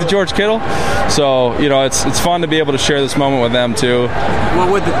 Can I talk to George Kittle? So, it's fun to be able to share this moment with them, too. What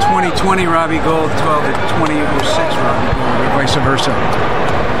would the 2020 Robbie Gould, 12 to 2006 Robbie Gould, or vice versa?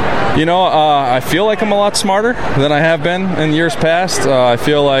 I feel like I'm a lot smarter than I have been in years past. I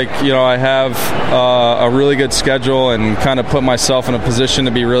feel like, I have a really good schedule and kind of put myself in a position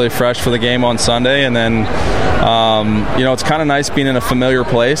to be really fresh for the game on Sunday. And then, it's kind of nice being in a familiar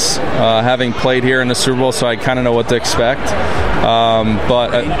place, having played here in the Super Bowl, so I kind of know what to expect.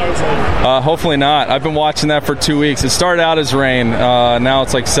 But hopefully not. I've been watching that for 2 weeks. It started out as rain. Now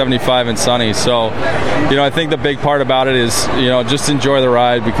it's like 75 and sunny. So, I think the big part about it is, just enjoy the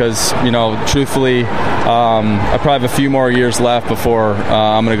ride because, truthfully, I probably have a few more years left before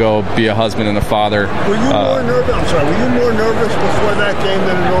I'm going to go be a husband and a father. Were you more nervous? I'm sorry. Were you more nervous before that game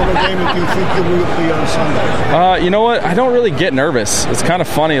than a normal game? Do you think you will be on Sunday? You know what? I don't really get nervous. It's kind of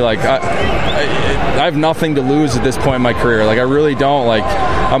funny. Like I have nothing to lose at this point in my career. Like I really don't. Like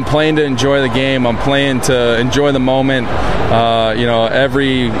I'm playing to enjoy the game. I'm playing to enjoy the moment.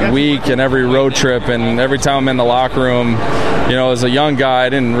 Every week and every road trip and every time I'm in the locker room, as a young guy, I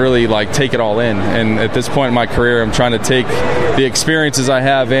didn't really take it all in. And at this point in my career, I'm trying to take the experiences I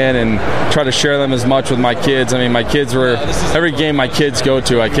have in and try to share them as much with my kids. I mean, every game my kids go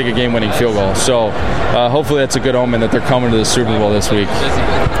to, I kick a game-winning field goal. So hopefully that's a good omen that they're coming to the Super Bowl this week.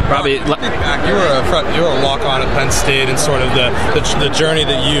 Robbie, you were a walk-on at Penn State and sort of the journey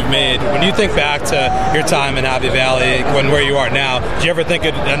that you've made. When you think back to your time in Happy Valley, where you are now, do you ever think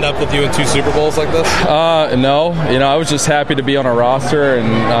it'd end up with you in 2 Super Bowls like this? No. I was just happy to be on a roster and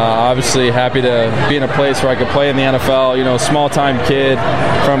obviously happy to be in a place where I could play in the NFL. Small-time kid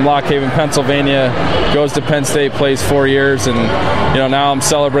from Lock Haven, Pennsylvania, goes to Penn State, plays 4 years, and now I'm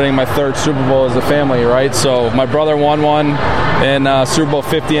celebrating my 3rd Super Bowl as a family, right? So my brother won one in Super Bowl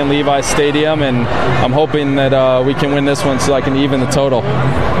 50 in Levi's Stadium, and I'm hoping that we can win this one so I can even the total.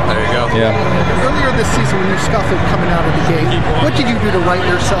 There you go. Yeah. Earlier this season when you scuffled coming out of the gate, what did you do to right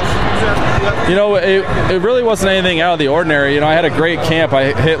yourself? It really wasn't anything out of the ordinary. I had a great camp.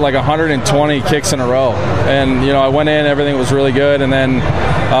 I hit like 120 kicks in a row. And, I went in, everything was really good. And then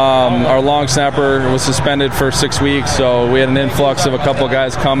our long snapper was suspended for 6 weeks. So we had an influx of a couple of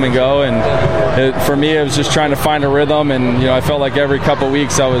guys come and go. And for me, it was just trying to find a rhythm. And, I felt like every couple of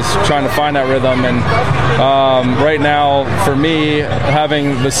weeks I was trying to find that rhythm. And right now, for me,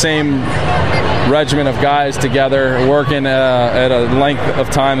 having the same regiment of guys together working at a length of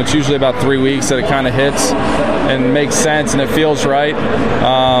time, it's usually about 3 weeks that it kind of hits and makes sense and it feels right.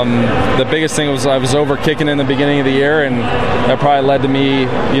 The biggest thing was I was over kicking in the beginning of the year, and that probably led to me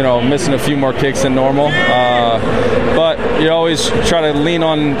missing a few more kicks than normal, but you always try to lean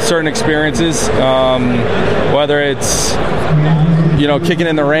on certain experiences, whether it's kicking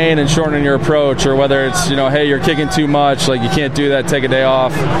in the rain and shortening your approach, or whether it's, hey, you're kicking too much, like you can't do that, take a day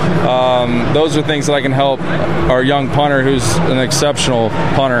off. Those are things that I can help our young punter, who's an exceptional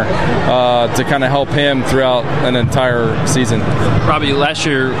punter, to kind of help him throughout an entire season. Robbie, last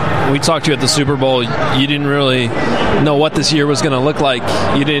year we talked to you at the Super Bowl. You didn't really know what this year was going to look like.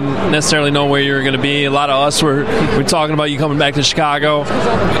 You didn't necessarily know where you were going to be. A lot of us were talking about you coming back to Chicago.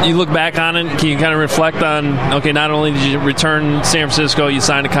 You look back on it, can you kind of reflect on, okay, not only did you return San Francisco, you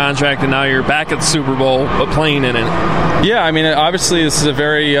signed a contract, and now you're back at the Super Bowl, but playing in it? Yeah, I mean, obviously this is a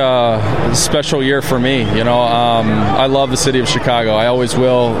very special year for me. I love the city of Chicago. I always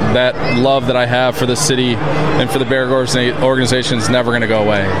will. That love that I have for the city and for the Bear organization is never going to go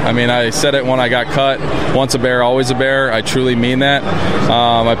away. I mean, I said it when I got cut, once a Bear, always a Bear. I truly mean that.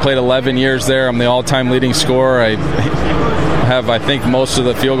 I played 11 years there. I'm the all-time leading scorer. I have, I think, most of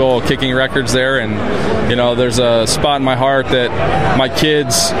the field goal kicking records there, and there's a spot in my heart that my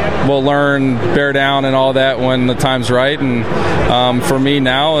kids will learn bear down and all that when the time's right. And for me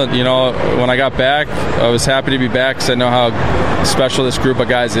now, when I got back, I was happy to be back because I know how special this group of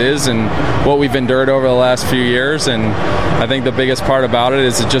guys is and what we've endured over the last few years. And I think the biggest part about it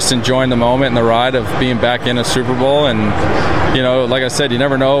is just enjoying the moment and the ride of being back in a Super Bowl. And like I said, you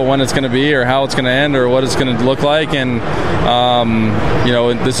never know when it's going to be or how it's going to end or what it's going to look like. And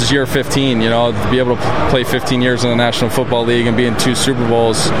this is year 15. To be able to play 15 years in the National Football League and be in 2 Super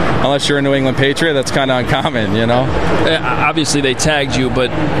Bowls, unless you're a New England Patriot, that's kind of uncommon. Obviously they tagged you,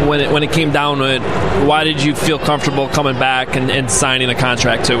 but when it came down to it, why did you feel comfortable coming back and signing a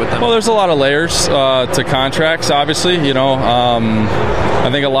contract too with them? Well, there's a lot of layers to contracts, obviously. I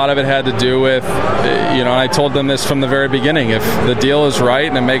think a lot of it had to do with, and I told them this from the very beginning. If the deal is right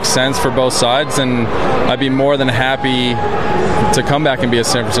and it makes sense for both sides, then I'd be more than happy to come back and be a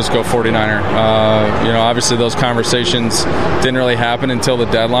San Francisco 49er. Obviously those conversations didn't really happen until the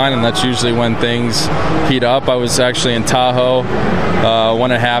deadline, and that's usually when things heat up. I was actually in Tahoe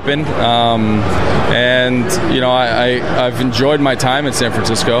when it happened, I've enjoyed my time in San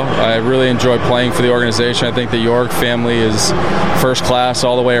Francisco. I really enjoy playing for the organization. I think the York family is first class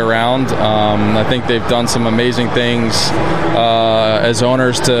all the way around. I think they've done some amazing things as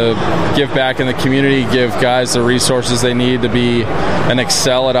owners to give back in the community, give guys the resources they need to be and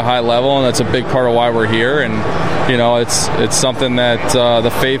excel at a high level, and that's a big part of why we're here. And it's something that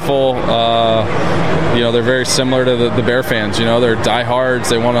the faithful, they're very similar to the Bear fans. They're diehards.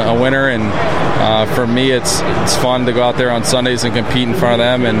 They want a winner, and for me, it's fun to go out there on Sundays and compete in front of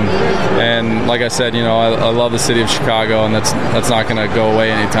them. And like I said, I love the city of Chicago, and that's not going to go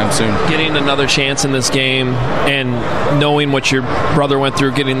away anytime soon. Getting another chance in this game and knowing what your brother went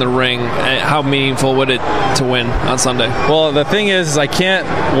through, getting the ring, how meaningful would it to win on Sunday? Well, the thing is I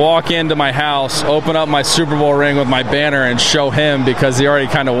can't walk into my house, open up my Super Bowl ring with my banner, and show him because he already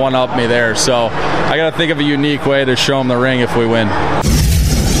kind of one-upped me there. So I got to think of a unique way to show him the ring if we win.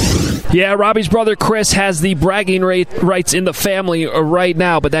 Yeah, Robbie's brother Chris has the bragging rights in the family right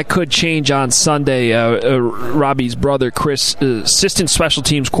now, but that could change on Sunday. Robbie's brother Chris, assistant special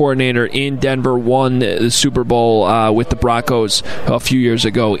teams coordinator in Denver, won the Super Bowl with the Broncos a few years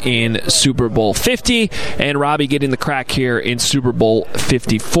ago in Super Bowl 50, and Robbie getting the crack here in Super Bowl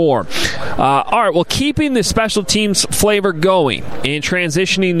 54. All right, well, keeping the special teams flavor going and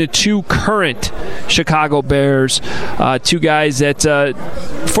transitioning to two current Chicago Bears, two guys that,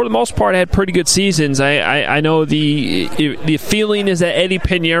 for the most part, had pretty good seasons. I know the feeling is that Eddie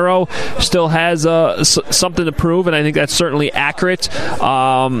Piñeiro still has something to prove, and I think that's certainly accurate.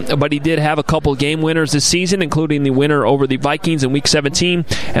 But he did have a couple game winners this season, including the winner over the Vikings in Week 17.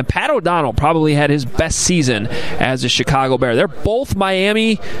 And Pat O'Donnell probably had his best season as a Chicago Bear. They're both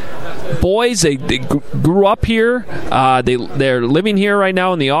Miami boys. They grew up here. They're living here right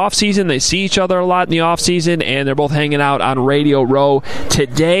now in the off season. They see each other a lot in the off season, and they're both hanging out on Radio Row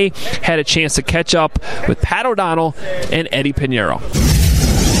today. Had a chance to catch up with Pat O'Donnell and Eddie Piñeiro.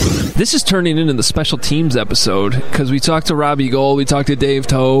 This is turning into the special teams episode because we talked to Robbie Gould, we talked to Dave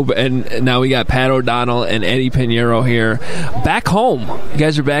Toub, and now we got Pat O'Donnell and Eddie Piñeiro here. Back home. You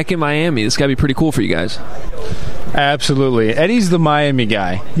guys are back in Miami. This got to be pretty cool for you guys. Absolutely. Eddie's the Miami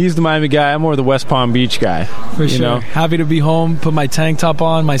guy. He's the Miami guy. I'm more the West Palm Beach guy. For sure. Happy to be home, put my tank top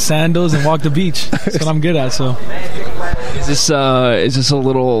on, my sandals, and walk the beach. That's what I'm good at. So, is this a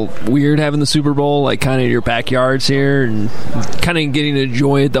little weird having the Super Bowl like kind of your backyards here and kind of getting to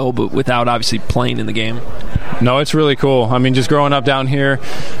enjoy it though, but without obviously playing in the game? No, it's really cool. I mean, just growing up down here,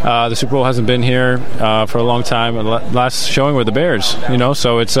 the Super Bowl hasn't been here for a long time. Last showing were the Bears,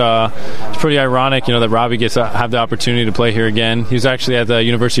 so it's pretty ironic, that Robbie gets to have the opportunity to play here again. He was actually at the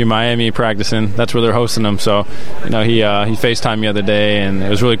University of Miami practicing. That's where they're hosting him. So, he FaceTimed me the other day, and it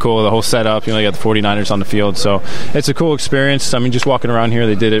was really cool. The whole setup, you got the 49ers on the field. So it's a cool experience. I mean, just walking around here,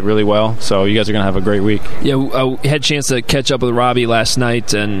 they did it really well. So you guys are going to have a great week. Yeah, I had a chance to catch up with Robbie last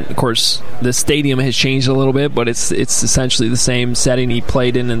night, and of course, the stadium has changed a little bit, but it's essentially the same setting he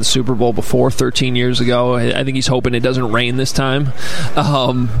played in the Super Bowl before 13 years ago. I think he's hoping it doesn't rain this time.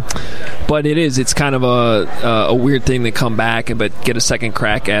 But it's kind of a weird thing to come back but get a second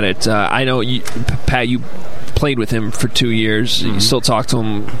crack at it. I know, Pat, you played with him for 2 years. Mm-hmm. You still talk to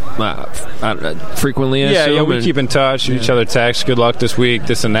him frequently? Yeah, we keep in touch, each other text, good luck this week,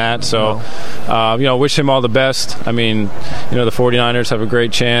 this and that. So, wish him all the best. I mean, the 49ers have a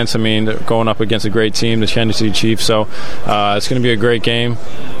great chance. I mean, they're going up against a great team, the Kansas City Chiefs. So, it's going to be a great game,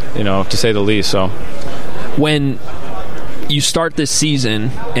 to say the least. So, when you start this season,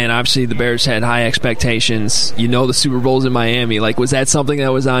 and obviously the Bears had high expectations. The Super Bowl's in Miami. Like, was that something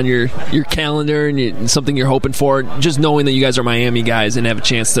that was on your calendar and something you're hoping for? Just knowing that you guys are Miami guys and have a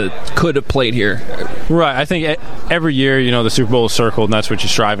chance could have played here. Right. I think every year, the Super Bowl is circled, and that's what you're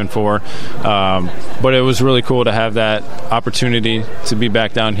striving for. But it was really cool to have that opportunity to be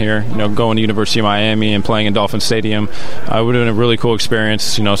back down here, going to University of Miami and playing in Dolphin Stadium. It would have been a really cool experience,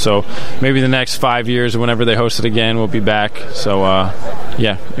 so maybe the next 5 years or whenever they host it again, we'll be back. So,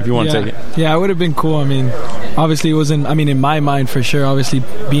 if you want to take it. Yeah, it would have been cool. I mean, obviously it wasn't, in my mind for sure, obviously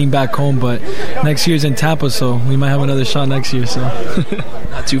being back home, but next year's in Tampa, so we might have another shot next year. So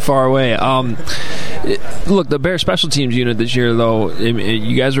not too far away. Look, the Bears special teams unit this year, though,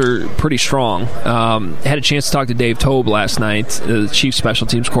 you guys were pretty strong. Had a chance to talk to Dave Toub last night, the chief special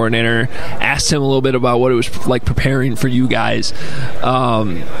teams coordinator. Asked him a little bit about what it was like preparing for you guys.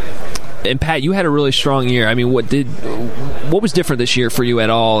 And Pat, you had a really strong year. I mean, what was different this year for you at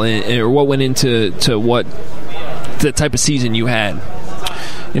all, or what went into what the type of season you had?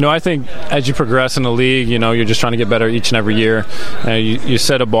 I think as you progress in the league, you're just trying to get better each and every year. You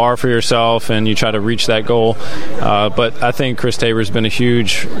set a bar for yourself and you try to reach that goal. But I think Chris Tabor's been a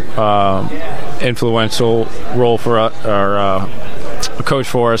huge influential role for our coach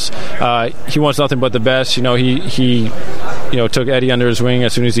for us. He wants nothing but the best. He took Eddie under his wing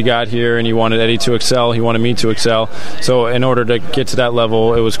as soon as he got here, and he wanted Eddie to excel. He wanted me to excel. So in order to get to that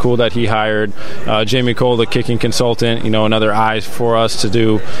level, it was cool that he hired Jamie Cole, the kicking consultant, another eye for us to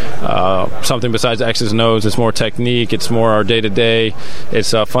do something besides X's and O's. It's more technique. It's more our day-to-day.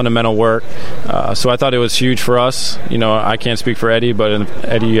 It's fundamental work. So I thought it was huge for us. I can't speak for Eddie, but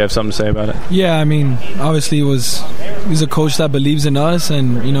Eddie, you have something to say about it? Yeah, obviously he's a coach that believes in us,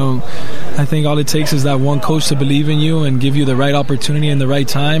 and I think all it takes is that one coach to believe in you and give you the right opportunity in the right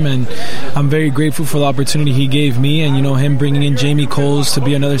time. And I'm very grateful for the opportunity he gave me, and him bringing in Jamie Coles to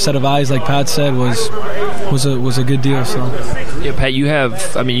be another set of eyes, like Pat said, was a good deal. So yeah, Pat, you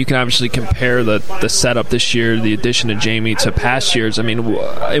can obviously compare the setup this year, the addition of Jamie, to past years.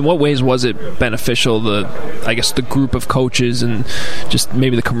 In what ways was it beneficial, the group of coaches and just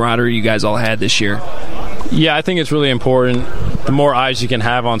maybe the camaraderie you guys all had this year? Yeah, I think it's really important. The more eyes you can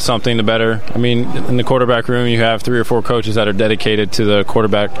have on something, the better. In the quarterback room, you have 3 or 4 coaches that are dedicated to the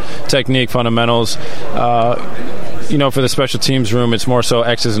quarterback technique, fundamentals. For the special teams room, it's more so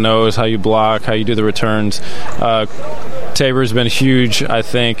X's and O's, how you block, how you do the returns. Tabor's been huge, I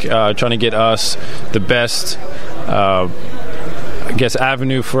think, trying to get us the best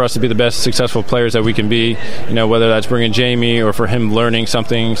avenue for us to be the best successful players that we can be, whether that's bringing Jamie or for him learning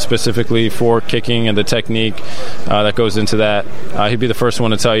something specifically for kicking and the technique that goes into that. He'd be the first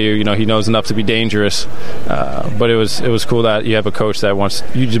one to tell you, he knows enough to be dangerous, but it was cool that you have a coach that wants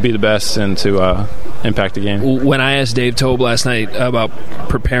you to be the best and to impact the game. When I asked Dave Tobe last night about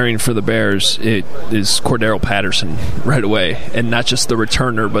preparing for the Bears, it is Cordero Patterson right away, and not just the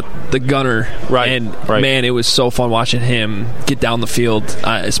returner, but the gunner. Right. And man, it was so fun watching him get down the field,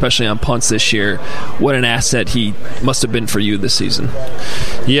 especially on punts this year. What an asset he must have been for you this season.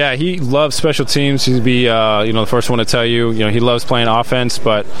 Yeah, he loves special teams. He'd be the first one to tell you. He loves playing offense,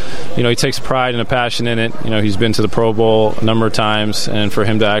 but he takes pride and a passion in it. He's been to the Pro Bowl a number of times, and for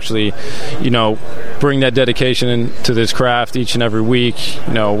him to actually bring that dedication into this craft each and every week,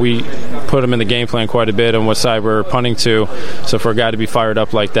 we put him in the game plan quite a bit on what side we're punting to. So for a guy to be fired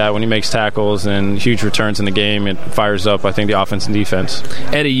up like that when he makes tackles and huge returns in the game, it fires up, I think, the offense and defense.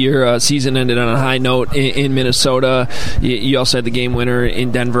 Eddie, your season ended on a high note in Minnesota. You also had the game winner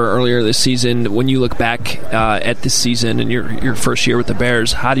in Denver earlier this season. When you look back at this season and your first year with the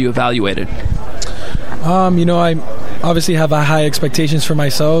Bears, how do you evaluate it? I obviously have high expectations for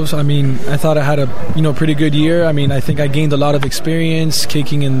myself. I thought I had a pretty good year. I think I gained a lot of experience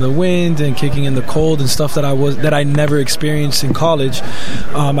kicking in the wind and kicking in the cold and stuff that I never experienced in college.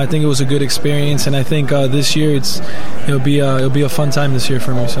 I think it was a good experience, and I think this year it'll be a fun time this year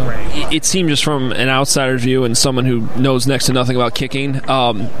for me. So it seemed, just from an outsider's view and someone who knows next to nothing about kicking,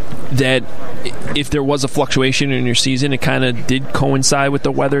 that if there was a fluctuation in your season, it kind of did coincide with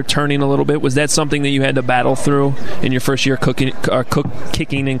the weather turning a little bit. Was that something that you had to battle through in your first year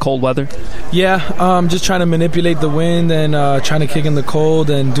kicking in cold weather? Yeah, just trying to manipulate the wind and trying to kick in the cold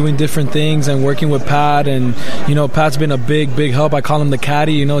and doing different things and working with Pat. And Pat's been a big help. I call him the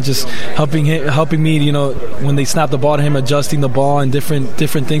caddy. Just helping me. When they snap the ball to him, adjusting the ball and different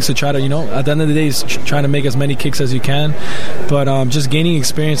things to try to at the end of the day, is trying to make as many kicks as you can. But just gaining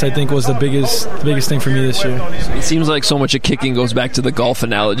experience, I think, was the biggest thing for me this year. It seems like so much of kicking goes back to the golf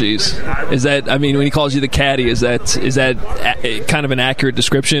analogies. Is that, when he calls you the caddy, is that kind of an accurate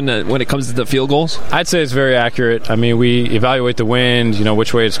description when it comes to the field goals? I'd say it's very accurate. We evaluate the wind,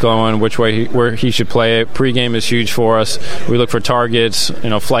 which way it's going, where he should play it. Pre-game is huge for us. We look for targets,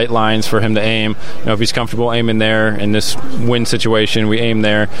 flight lines for him to aim. If he's comfortable aiming there in this wind situation, we aim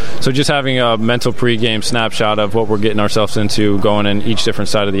there. So just having a mental pre-game snapshot of what we're getting ourselves into going in each different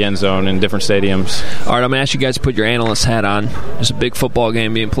side of the end zone in different stadiums. All right, I'm going to ask you guys to put your analyst hat on. There's a big football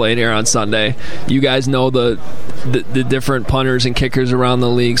game being played here on Sunday. You guys know the different punters and kickers around the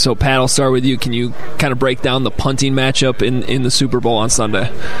league. So, Pat, I'll start with you. Can you kind of break down the punting matchup in the Super Bowl on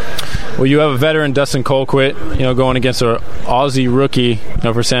Sunday? Well, you have a veteran, Dustin Colquitt, going against an Aussie rookie,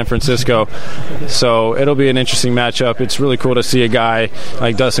 for San Francisco. So it'll be an interesting matchup. It's really cool to see a guy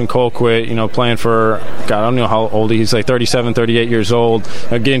like Dustin Colquitt, playing for, God, I don't know how old he's, like 37, 38 years old,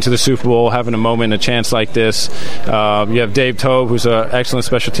 getting to the Super Bowl, having a moment, a chance like this. You have Dave Tobe, who's an excellent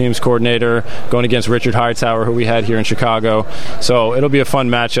special teams coordinator, going against Richard Hightower, who we had here in Chicago. So it'll be a fun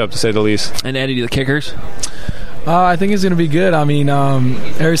matchup, to say the least. And Eddie, the kickers? I think it's going to be good. I mean,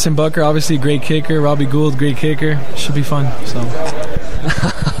 Harrison Butker, obviously great kicker. Robbie Gould, great kicker. Should be fun. So.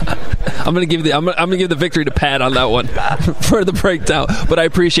 I'm gonna give the victory to Pat on that one for the breakdown, but I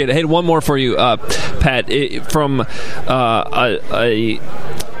appreciate it. Hey, one more for you, Pat. From a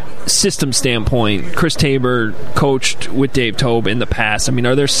system standpoint, Chris Tabor coached with Dave Toub in the past. I mean,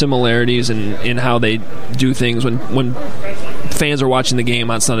 are there similarities in how they do things when fans are watching the game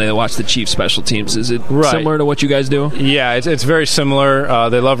on Sunday? They watch the Chiefs special teams. Is it similar to what you guys do? Yeah, it's very similar.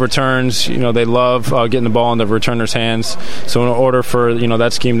 They love returns. They love getting the ball in the returners' hands. So in order for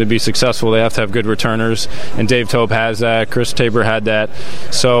that scheme to be successful, they have to have good returners, and Dave Toub has that. Chris Tabor had that.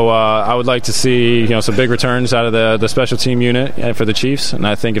 So I would like to see some big returns out of the special team unit for the Chiefs, and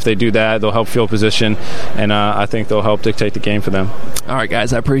I think if they do that, they'll help field position, and I think they'll help dictate the game for them. All right,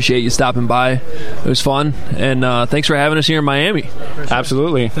 guys, I appreciate you stopping by. It was fun, and thanks for having us here in Miami.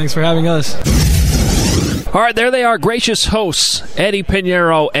 Absolutely. Thanks for having us. All right, there they are, gracious hosts, Eddie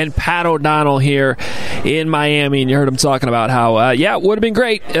Pinheiro and Pat O'Donnell here in Miami. And you heard them talking about how, it would have been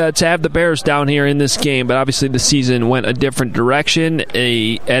great to have the Bears down here in this game, but obviously the season went a different direction.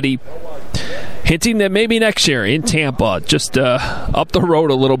 Eddie hinting that maybe next year in Tampa, just up the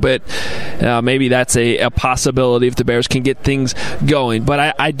road a little bit, maybe that's a possibility if the Bears can get things going.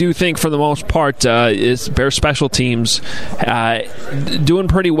 But I do think for the most part, is Bears special teams doing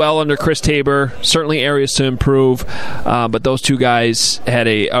pretty well under Chris Tabor. Certainly areas to improve, but those two guys had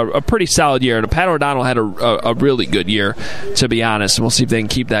a pretty solid year. And Pat O'Donnell had a really good year, to be honest. And we'll see if they can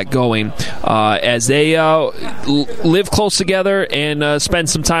keep that going as they live close together and spend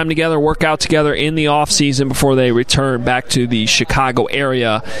some time together, work out together in the offseason before they return back to the Chicago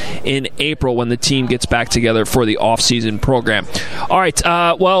area in April when the team gets back together for the offseason program. All right,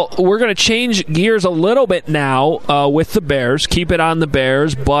 we're going to change gears a little bit now with the Bears. Keep it on the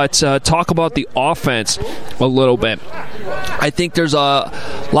Bears, but talk about the offense a little bit. I think there's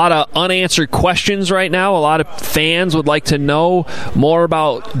a lot of unanswered questions right now. A lot of fans would like to know more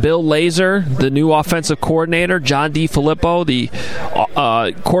about Bill Lazor, the new offensive coordinator, John DeFilippo, the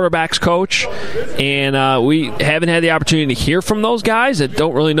quarterback's coach, and we haven't had the opportunity to hear from those guys. I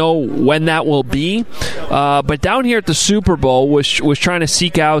don't really know when that will be. But down here at the Super Bowl was trying to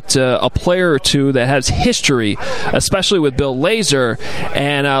seek out a player or two that has history, especially with Bill Lazor.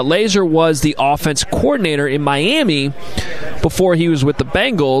 And Lazor was the offense coordinator in Miami before he was with the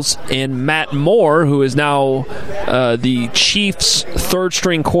Bengals, and Matt Moore, who is now the Chiefs'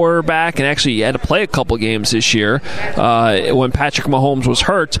 third-string quarterback and actually had to play a couple games this year when Patrick Mahomes was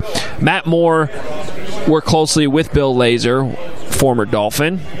hurt. Matt Moore worked closely with Bill Lazor, former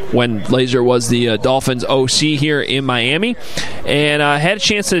Dolphin, when Lazor was the Dolphins OC here in Miami, and had a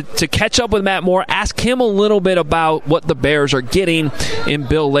chance to catch up with Matt Moore, ask him a little bit about what the Bears are getting in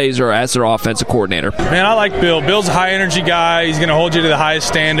Bill Lazor as their offensive coordinator. Man, I like Bill. Bill's a high-energy guy. He's going to hold you to the highest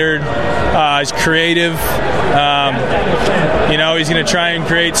standard. He's creative. He's going to try and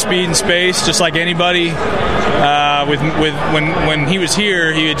create speed and space just like anybody. When he was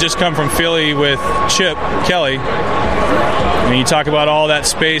here, he had just come from Philly with Chip Kelly. And you talk about all that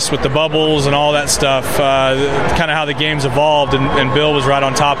space with the bubbles and all that stuff, kind of how the game's evolved, and Bill was right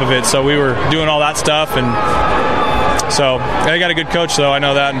on top of it. So we were doing all that stuff, and so they got a good coach, though. I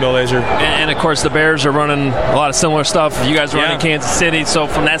know that, and Bill Lazor. And of course, the Bears are running a lot of similar stuff. You guys are running Kansas City, so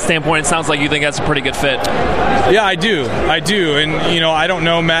from that standpoint, it sounds like you think that's a pretty good fit. Yeah, I do. And, I don't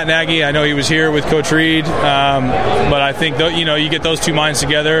know Matt Nagy. I know he was here with Coach Reed, but I think, you get those two minds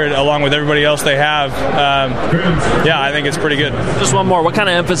together along with everybody else they have. I think it's pretty good. Just one more. What kind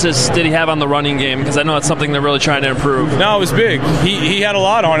of emphasis did he have on the running game? Because I know it's something they're really trying to improve. No, it was big. He had a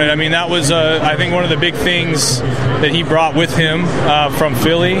lot on it. I mean, that was, I think, one of the big things that he brought with him from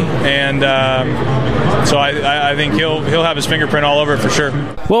Philly, and so I think he'll have his fingerprint all over it for sure.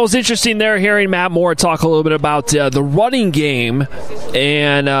 Well, it was interesting there hearing Matt Moore talk a little bit about the running game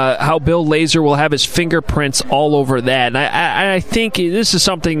and how Bill Lazor will have his fingerprints all over that. And I think this is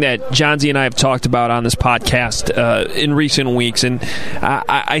something that John Z and I have talked about on this podcast in recent weeks, and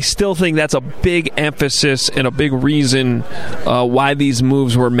I still think that's a big emphasis and a big reason why these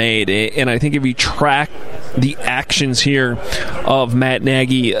moves were made. And I think if you track the actions here of Matt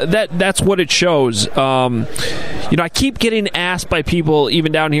Nagy, that's what it shows. I keep getting asked by people,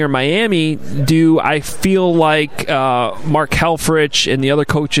 even down here in Miami, do I feel like Mark Helfrich and the other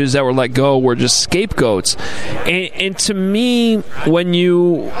coaches that were let go were just scapegoats? And to me, when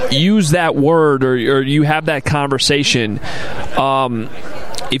you use that word or you have that conversation,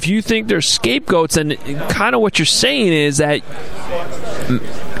 if you think they're scapegoats, then kind of what you're saying is that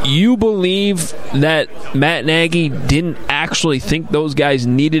you believe that Matt Nagy didn't actually think those guys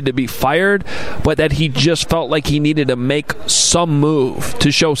needed to be fired, but that he just felt like he needed to make some move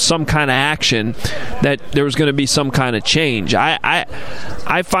to show some kind of action, that there was going to be some kind of change.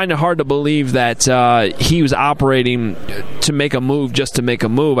 I find it hard to believe that he was operating to make a move just to make a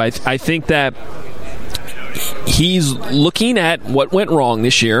move. I think that he's looking at what went wrong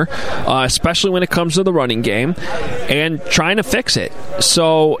this year, especially when it comes to the running game, and trying to fix it.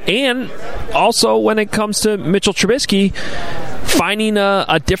 So, and also when it comes to Mitchell Trubisky, finding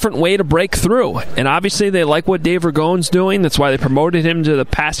a different way to break through. And obviously they like what Dave Ragone's doing. That's why they promoted him to the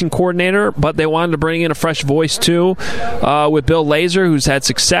passing coordinator, but they wanted to bring in a fresh voice too, with Bill Lazor, who's had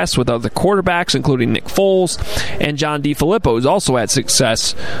success with other quarterbacks, including Nick Foles, and John DeFilippo, who's also had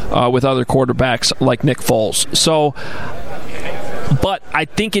success with other quarterbacks like Nick Foles. So, but I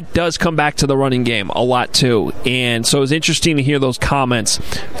think it does come back to the running game a lot too. And so it's interesting to hear those comments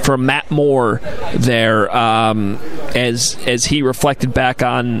from Matt Moore there, as he reflected back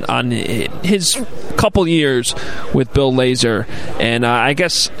on his couple years with Bill Lazor. And I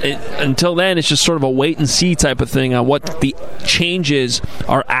guess until then, it's just sort of a wait-and-see type of thing on what the changes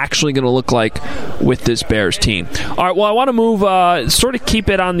are actually going to look like with this Bears team. All right, well, I want to move, sort of keep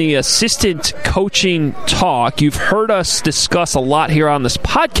it on the assistant coaching talk. You've heard us discuss a lot here on this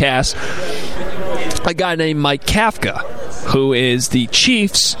podcast a guy named Mike Kafka, who is the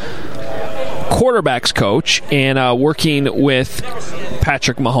Chiefs quarterbacks coach and working with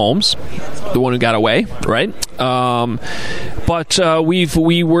Patrick Mahomes, the one who got away, right? But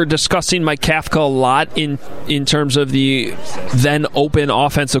we were discussing Mike Kafka a lot in terms of the then open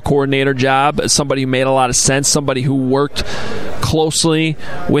offensive coordinator job, somebody who made a lot of sense, somebody who worked closely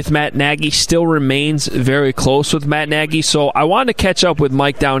with Matt Nagy, still remains very close with Matt Nagy. So I wanted to catch up with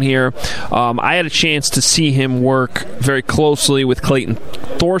Mike down here. I had a chance to see him work very closely with Clayton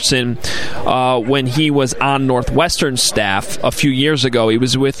Thorson when he was on Northwestern's staff a few years ago. He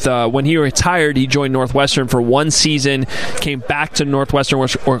was with, when he retired, he joined Northwestern for one season, came back to Northwestern,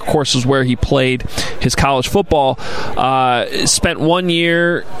 which of course is where he played his college football. Spent 1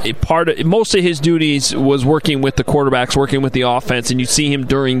 year, most of his duties was working with the quarterbacks, working with the offense, and you see him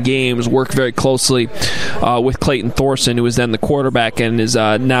during games work very closely with Clayton Thorson, who was then the quarterback and is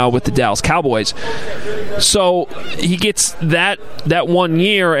now with the Dallas Cowboys. So he gets that 1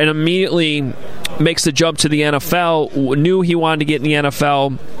 year and immediately makes the jump to the NFL, knew he wanted to get in the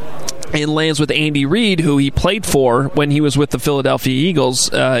NFL, and lands with Andy Reid, who he played for when he was with the Philadelphia Eagles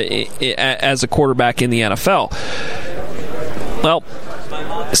as a quarterback in the NFL. Well,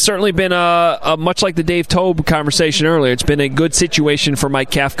 it's certainly been a much like the Dave Tobe conversation earlier. It's been a good situation for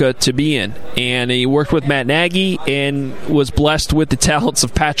Mike Kafka to be in, and he worked with Matt Nagy and was blessed with the talents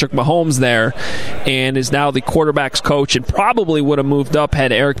of Patrick Mahomes there, and is now the quarterback's coach, and probably would have moved up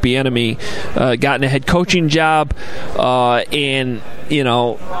had Eric Bieniemy gotten a head coaching job. And you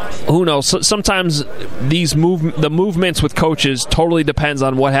know, who knows? Sometimes the movements with coaches totally depends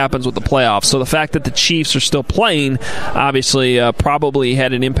on what happens with the playoffs. So the fact that the Chiefs are still playing, obviously, probably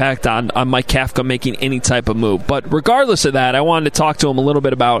had an impact on Mike Kafka making any type of move. But regardless of that, I wanted to talk to him a little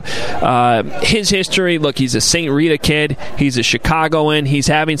bit about his history. Look, he's a St. Rita kid. He's a Chicagoan. He's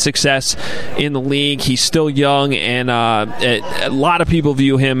having success in the league. He's still young, and a lot of people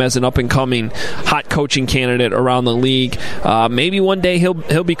view him as an up-and-coming hot coaching candidate around the league. Maybe one day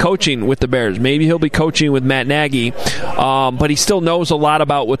he'll be coaching with the Bears. Maybe he'll be coaching with Matt Nagy. But he still knows a lot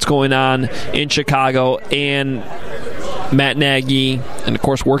about what's going on in Chicago and Matt Nagy, and of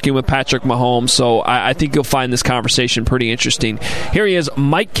course working with Patrick Mahomes. So I think you'll find this conversation pretty interesting. Here he is,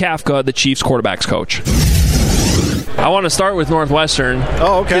 Mike Kafka, the Chiefs quarterbacks coach. I want to start with Northwestern.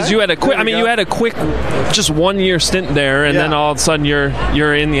 Oh, okay. Because you had a quick, you had a quick, just 1 year stint there, and then all of a sudden you're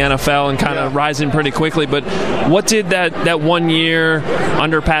in the NFL and kind of rising pretty quickly. But what did that 1 year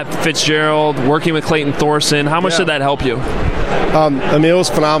under Pat Fitzgerald, working with Clayton Thorson, how much did that help you? I mean, it was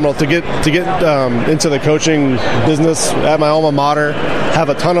phenomenal to get into the coaching business at my alma mater, have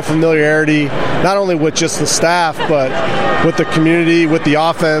a ton of familiarity, not only with just the staff, but with the community, with the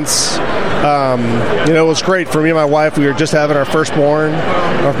offense. It was great for me and my wife. We were just having our firstborn,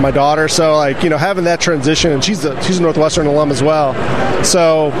 my daughter. So, having that transition, and she's a Northwestern alum as well.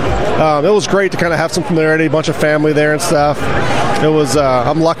 So, it was great to kind of have some familiarity, a bunch of family there and stuff. It was,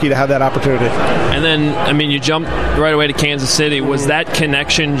 I'm lucky to have that opportunity. And then, you jumped right away to Kansas City. Was that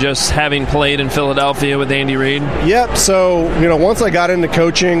connection just having played in Philadelphia with Andy Reid? Yep. So, once I got into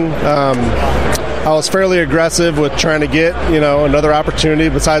coaching, I was fairly aggressive with trying to get, another opportunity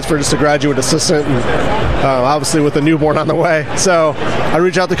besides for just a graduate assistant, and obviously with a newborn on the way. So I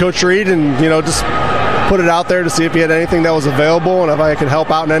reached out to Coach Reid and, just put it out there to see if he had anything that was available and if I could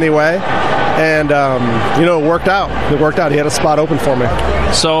help out in any way. And, it worked out. He had a spot open for me.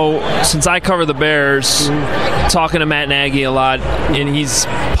 So, since I cover the Bears, talking to Matt Nagy a lot, and he's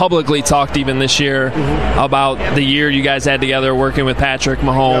publicly talked even this year about the year you guys had together working with Patrick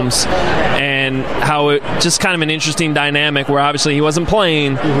Mahomes and how it just kind of an interesting dynamic where obviously he wasn't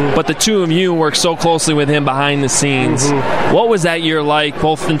playing, but the two of you worked so closely with him behind the scenes. What was that year like,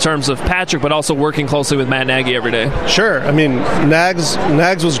 both in terms of Patrick, but also working closely with Matt Nagy every day? Sure. I mean, Nags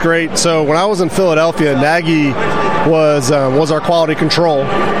was great. So when I was in Philadelphia, Nagy was our quality control.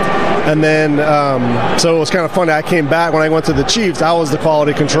 And then, so it was kind of funny. I came back when I went to the Chiefs. I was the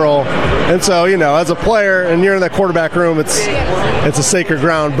quality control, and so as a player, and you're in that quarterback room, it's a sacred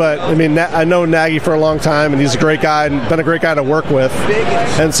ground. But I mean, I know Nagy for a long time, and he's a great guy and been a great guy to work with.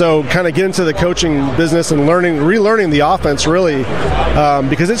 And so, kind of get into the coaching business and relearning the offense really,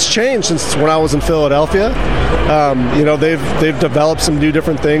 because it's changed since when I was in Philadelphia. They've developed some new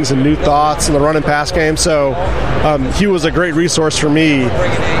different things and new thoughts in the run and pass game. So he was a great resource for me.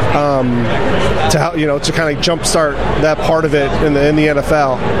 To kind of jumpstart that part of it in the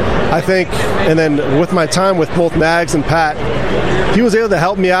NFL, I think. And then with my time with both Nags and Pat, he was able to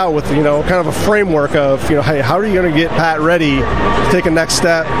help me out with kind of a framework of hey, how are you going to get Pat ready to take a next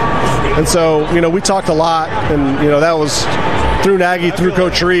step? And so we talked a lot, and that was through Nagy, through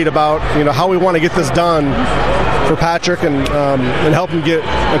Coach Reid about how we want to get this done for Patrick and help him get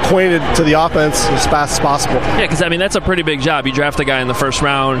acquainted to the offense as fast as possible. Yeah, because that's a pretty big job. You draft a guy in the first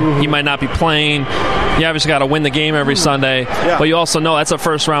round, he might not be playing. You obviously got to win the game every Sunday, but you also know that's a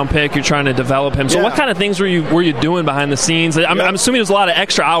first round pick. You're trying to develop him. So what kind of things were you doing behind the scenes? I'm assuming there's a lot of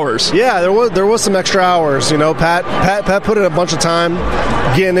extra hours. Yeah, there was some extra hours. Pat put in a bunch of time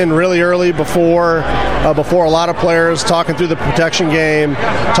getting in really early before a lot of players, talking through the protection game,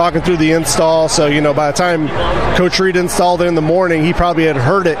 talking through the install. So by the time Coach Reid installed it in the morning, he probably had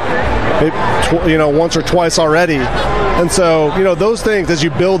heard it once or twice already. And so those things, as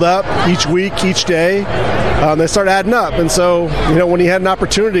you build up each week, each day, they start adding up. And so when he had an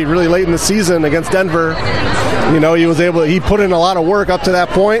opportunity really late in the season against Denver, he put in a lot of work up to that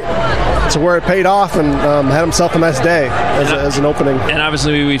point to where it paid off and had himself a nice day as an opening. And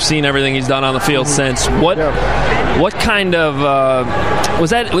obviously we've seen everything he's done on the field since. What kind of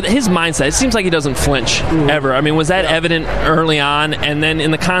was that with his mindset? It seems like he doesn't flinch ever. Was that evident early on? And then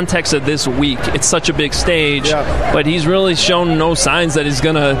in the context of this week, it's such a big stage, but he's really shown no signs that it's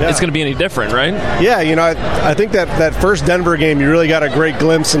gonna be any different, right? Yeah, I think that first Denver game, you really got a great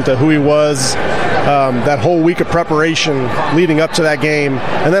glimpse into who he was. That whole week of preparation leading up to that game,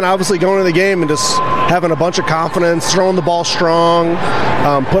 and then obviously going to the game and just having a bunch of confidence, throwing the ball strong,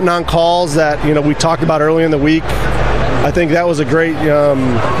 putting on calls that we talked about early in the week. I think that was a great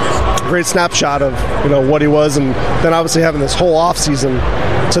snapshot of what he was, and then obviously having this whole off season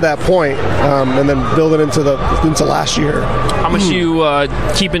to that point, and then building into last year. How much you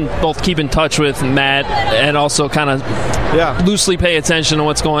keep in touch with Matt, and also kind of loosely pay attention to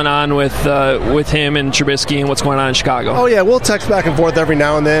what's going on with him and Trubisky and what's going on in Chicago? Oh yeah, we'll text back and forth every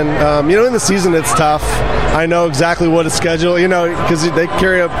now and then. In the season it's tough. I know exactly what his schedule, because they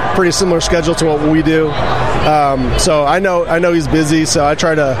carry a pretty similar schedule to what we do. So I know he's busy. So I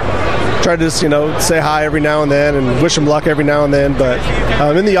try to just say hi every now and then and wish him luck every now and then. But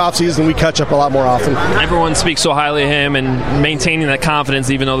in the off season we catch up a lot more often. Everyone speaks so highly of him and maintaining that confidence,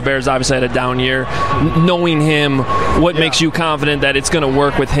 even though the Bears obviously had a down year. Knowing him, what makes you confident that it's going to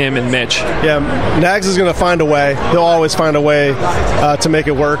work with him and Mitch? Yeah, Nags is going to find a way. He'll always find a way to make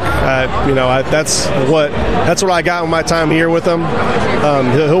it work. That's what I got in my time here with him.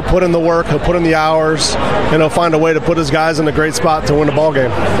 He'll put in the work, he'll put in the hours, and he'll find a way to put his guys in a great spot to win a ball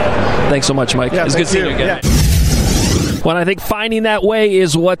game. Thanks so much, Mike. It's good seeing you again. Well, I think finding that way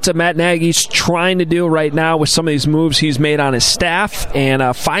is what Matt Nagy's trying to do right now with some of these moves he's made on his staff,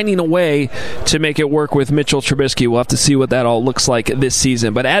 and finding a way to make it work with Mitchell Trubisky. We'll have to see what that all looks like this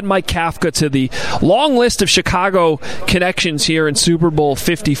season. But add Mike Kafka to the long list of Chicago connections here in Super Bowl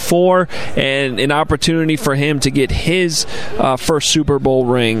 54, and an opportunity for him to get his first Super Bowl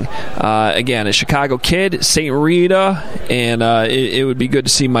ring. Again, a Chicago kid, St. Rita, and it would be good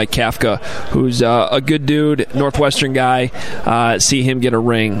to see Mike Kafka, who's a good dude, Northwestern guy, guy, see him get a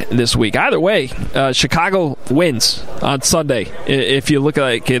ring this week. Either way, Chicago wins on Sunday if you look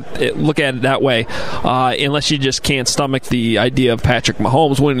at it that way, unless you just can't stomach the idea of Patrick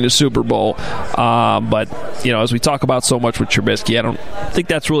Mahomes winning the Super Bowl. But as we talk about so much with Trubisky, I don't think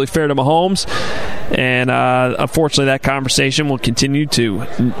that's really fair to Mahomes, and unfortunately that conversation will continue to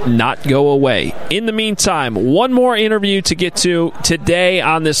not go away. In the meantime, one more interview to get to today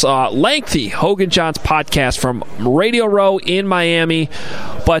on this lengthy Hoge and Jahns podcast from Radio Row in Miami,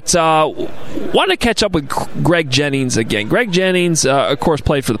 but want to catch up with Greg Jennings again. Greg Jennings, of course,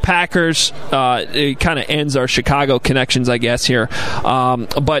 played for the Packers. It kind of ends our Chicago connections, I guess, here.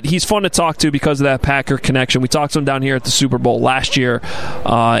 But he's fun to talk to because of that Packer connection. We talked to him down here at the Super Bowl last year,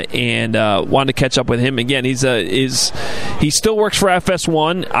 and wanted to catch up with him again. He still works for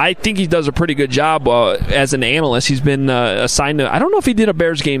FS1. I think he does a pretty good job as an analyst. He's been assigned to, I don't know if he did a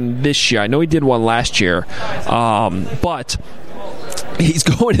Bears game this year. I know he did one last year. But he's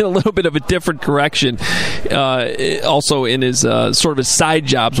going in a little bit of a different direction, also in his sort of his side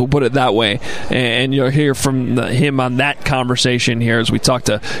jobs, we'll put it that way. And you'll hear from him on that conversation here as we talk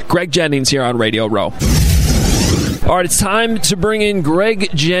to Greg Jennings here on Radio Row. All right, it's time to bring in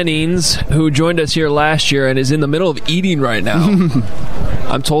Greg Jennings, who joined us here last year and is in the middle of eating right now.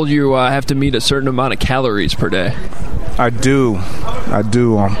 I'm told you have to meet a certain amount of calories per day. I do.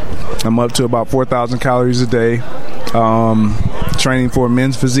 I'm up to about 4,000 calories a day. Training for a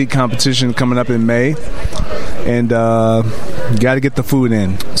men's physique competition coming up in May, and got to get the food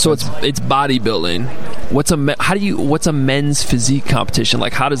in. So it's bodybuilding. What's a men's physique competition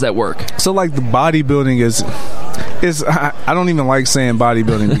like? How does that work? So like the bodybuilding is I don't even like saying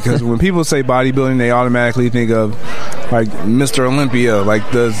bodybuilding because when people say bodybuilding, they automatically think of like Mr. Olympia, like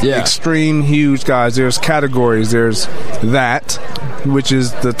the extreme huge guys. There's categories. There's that, which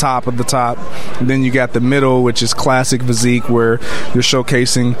is the top of the top. And then you got the middle, which is classic physique, where you're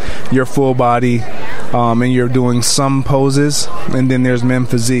showcasing your full body and you're doing some poses. And then there's men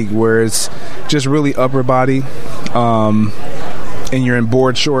physique, where it's just really upper body, and you're in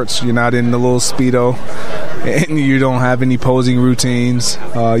board shorts. You're not in the little Speedo, and you don't have any posing routines.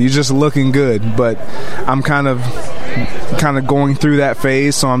 You're just looking good. But I'm kind of going through that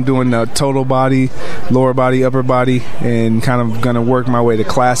phase, so I'm doing the total body, lower body, upper body, and kind of going to work my way to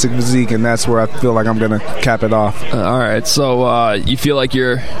classic physique, and that's where I feel like I'm going to cap it off. All right, so you feel like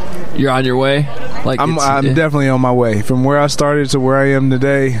you're on your way? Like I'm definitely on my way. From where I started to where I am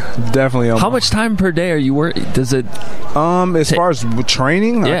today, definitely on How much time per day are you working? Does it as far as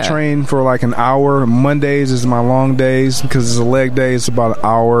training, I train for like an hour. Mondays is my long days because it's a leg day. It's about an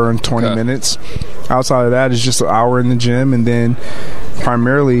hour and 20 minutes. Outside of that, it's just an hour in the gym, and then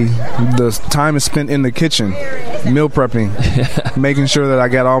primarily the time is spent in the kitchen, meal prepping, making sure that I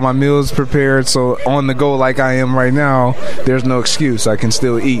got all my meals prepared. So on the go, like I am right now, there's no excuse. I can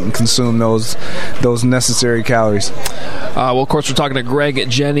still eat and consume those necessary calories. Well, of course, we're talking to Greg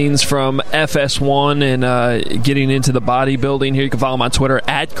Jennings from FS1 and getting into the bodybuilding here. You can follow him on Twitter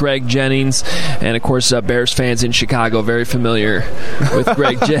at Greg Jennings. And, of course, Bears fans in Chicago very familiar with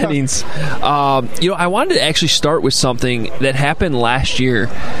Greg Jennings. I wanted to actually start with something that happened last year.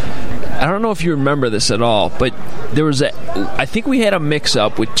 I don't know if you remember this at all, but I think we had a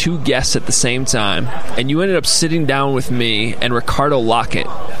mix-up with two guests at the same time, and you ended up sitting down with me and Ricardo Lockett.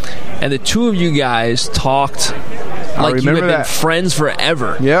 And the two of you guys talked like you had been friends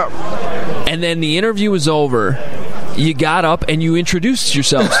forever. Yep. And then the interview was over. You got up and you introduced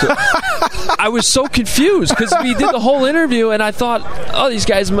yourselves to I was so confused because we did the whole interview and I thought, oh, these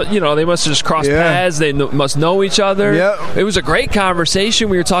guys, they must have just crossed paths. They must know each other. Yep. It was a great conversation.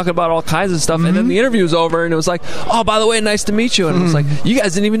 We were talking about all kinds of stuff. And then the interview was over and it was like, oh, by the way, nice to meet you. And it was like, you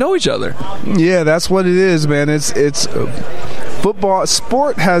guys didn't even know each other. Yeah, that's what it is, man. It's football.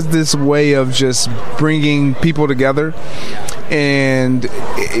 Sport has this way of just bringing people together. And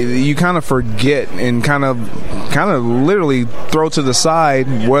you kind of forget and kind of literally throw to the side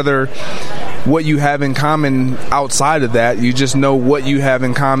what you have in common outside of that. You just know what you have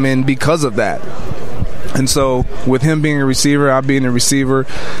in common because of that. And so with him being a receiver, I being a receiver,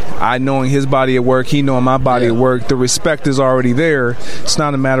 I knowing his body of work, he knowing my body of work, the respect is already there. It's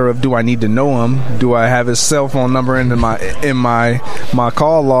not a matter of do I need to know him, do I have his cell phone number in my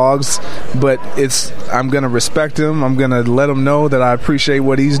call logs, but I'm going to respect him. I'm going to let him know that I appreciate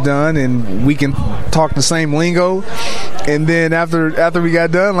what he's done, and we can talk the same lingo. And then after we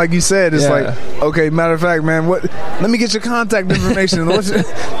got done, like you said, it's like, okay, matter of fact, man, let me get your contact information.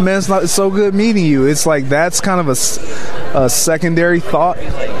 Man, it's so good meeting you. It's like that's kind of a secondary thought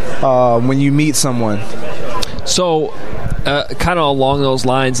when you meet someone. So Kind of along those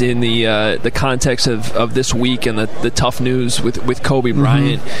lines in the context of this week and the tough news with Kobe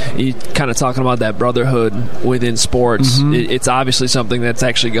Bryant, you kind of talking about that brotherhood within sports. It's obviously something that's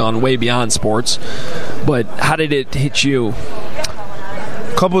actually gone way beyond sports, but how did it hit you?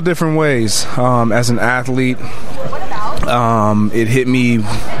 A couple different ways. As an athlete, it hit me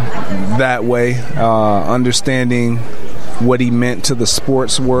that way, understanding what he meant to the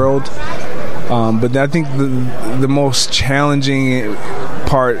sports world. But I think the most challenging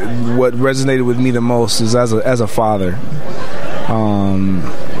part, what resonated with me the most, is as a father.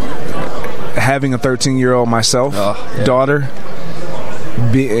 Having a 13-year-old myself, daughter,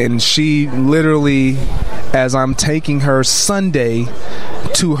 and she literally, as I'm taking her Sunday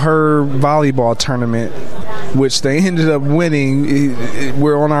to her volleyball tournament, which they ended up winning,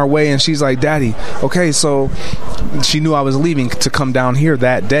 we're on our way, and she's like, Daddy, okay, so she knew I was leaving to come down here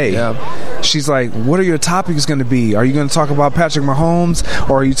that day. She's like, what are your topics going to be? Are you going to talk about Patrick Mahomes,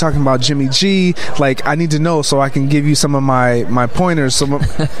 or are you talking about Jimmy G? Like, I need to know so I can give you some of my pointers.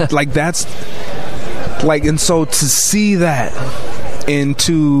 Like, that's like, and so to see that and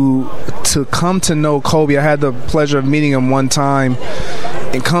to come to know Kobe, I had the pleasure of meeting him one time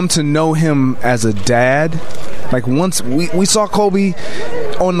and come to know him as a dad. Like, once we saw Kobe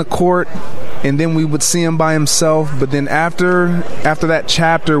on the court, and then we would see him by himself. But then after that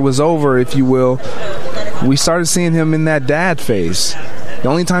chapter was over, if you will, we started seeing him in that dad phase. The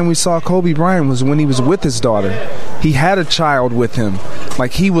only time we saw Kobe Bryant was when he was with his daughter. He had a child with him.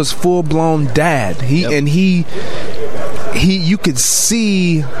 Like, he was full-blown dad. You could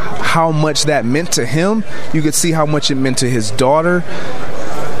see how much that meant to him. You could see how much it meant to his daughter.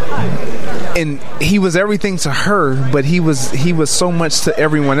 And he was everything to her, but he was so much to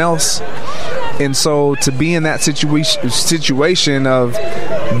everyone else. And so to be in that situation of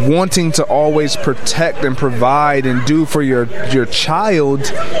wanting to always protect and provide and do for your child,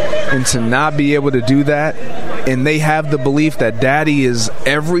 and to not be able to do that, and they have the belief that Daddy is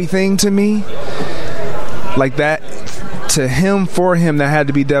everything to me, like that, to him, for him, that had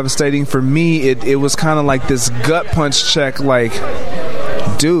to be devastating. For me, it was kind of like this gut punch check, like,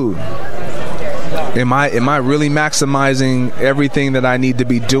 dude, Am I really maximizing everything that I need to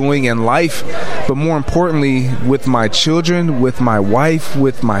be doing in life? But more importantly, with my children, with my wife,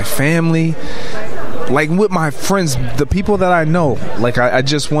 with my family, like with my friends, the people that I know. Like, I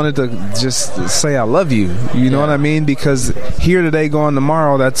just wanted to just say I love you. You know what I mean? Because here today, gone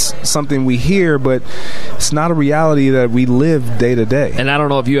tomorrow, that's something we hear, but it's not a reality that we live day to day. And I don't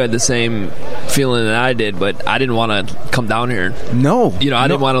know if you had the same feeling that I did, but I didn't want to come down here. No. You know, I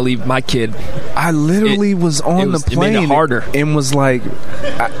didn't want to leave my kid. I literally was on the plane. It made it harder. And was like,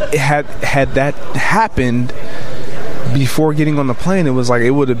 had that happened before getting on the plane, it was like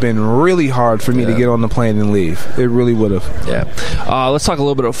it would have been really hard for me to get on the plane and leave. It really would have. Yeah. Let's talk a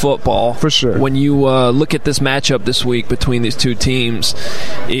little bit of football. For sure. When you look at this matchup this week between these two teams,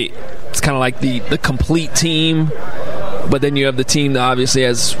 it's kind of like the complete team, but then you have the team that obviously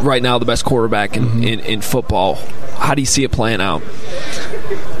has right now the best quarterback in football. How do you see it playing out?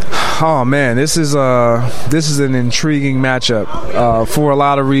 Oh man, this is an intriguing matchup for a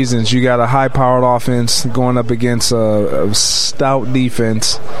lot of reasons. You got a high-powered offense going up against a stout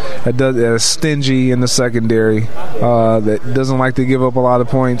defense that's stingy in the secondary, that doesn't like to give up a lot of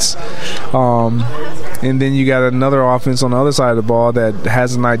points. And then you got another offense on the other side of the ball that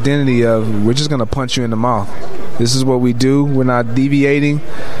has an identity of, we're just going to punch you in the mouth. This is what we do. We're not deviating.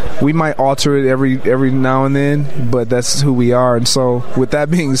 We might alter it every now and then, but that's who we are. And so with that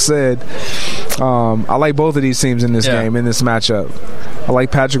being said, I like both of these teams in this game, in this matchup. I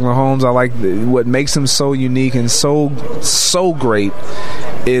like Patrick Mahomes. I like what makes him so unique and so great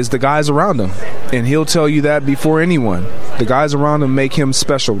is the guys around him. And he'll tell you that before anyone. The guys around him make him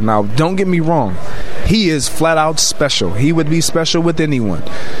special. Now, don't get me wrong. He is flat out special. He would be special with anyone.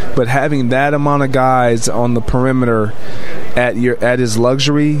 But having that amount of guys on the perimeter at his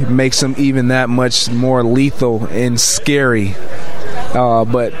luxury makes him even that much more lethal and scary.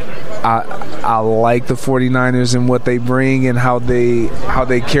 But I like the 49ers and what they bring and how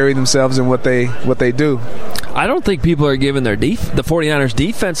they carry themselves and what they do. I don't think people are giving the 49ers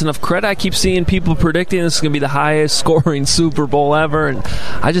defense enough credit. I keep seeing people predicting this is going to be the highest scoring Super Bowl ever, and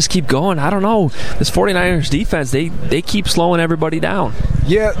I just keep going. I don't know. This 49ers defense, they keep slowing everybody down.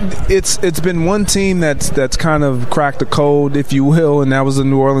 Yeah, it's been one team that's kind of cracked the code, if you will, and that was the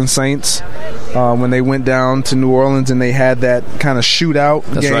New Orleans Saints when they went down to New Orleans and they had that kind of shootout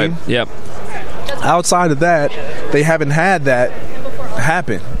game. That's right. Yep. Outside of that, they haven't had that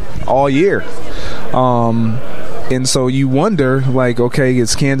happen all year. And so you wonder, like, okay,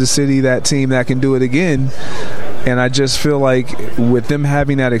 is Kansas City that team that can do it again? And I just feel like with them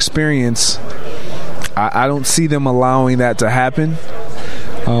having that experience, I don't see them allowing that to happen.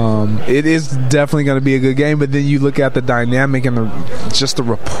 It is definitely going to be a good game, but then you look at the dynamic and just the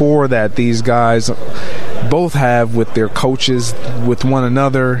rapport that these guys both have with their coaches, with one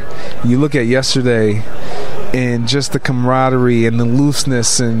another. You look at yesterday and just the camaraderie and the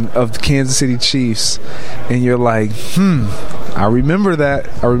looseness of the Kansas City Chiefs, and you're like, I remember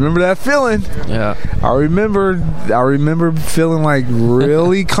that. I remember that feeling. Yeah. I remember feeling like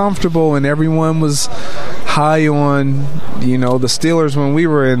really comfortable, and everyone was high on, the Steelers when we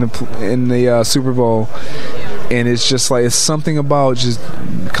were in the Super Bowl. And it's just like, it's something about just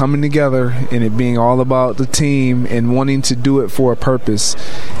coming together and it being all about the team and wanting to do it for a purpose.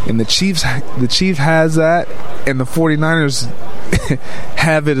 And the Chiefs has that, and the 49ers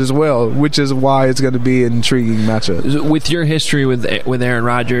have it as well, which is why it's going to be an intriguing matchup. With your history with Aaron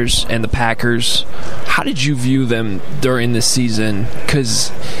Rodgers and the Packers, how did you view them during this season?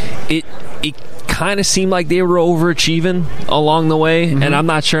 Because it kind of seemed like they were overachieving along the way, and I'm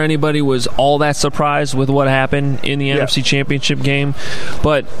not sure anybody was all that surprised with what happened in the NFC Championship game.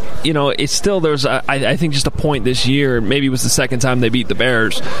 But, it's still, there's, I think, just a point this year, maybe it was the second time they beat the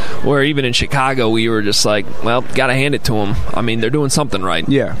Bears, where even in Chicago we were just like, well, got to hand it to them. I mean, they're doing something right.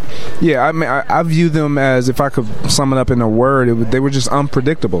 Yeah. I mean, I view them as, if I could sum it up in a word, they were just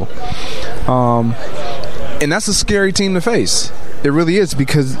unpredictable. And that's a scary team to face. It really is,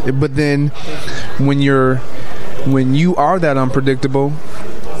 but then when you are that unpredictable,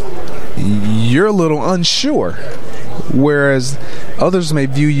 you're a little unsure, whereas others may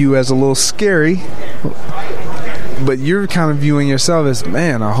view you as a little scary, but you're kind of viewing yourself as,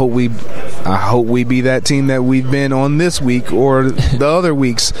 man, I hope we be that team that we've been on this week or the other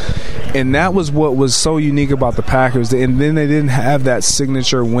weeks. And that was what was so unique about the Packers. And then they didn't have that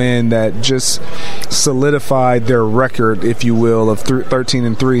signature win that just solidified their record, if you will, of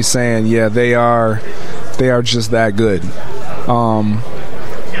 13-3, saying, yeah, they are just that good.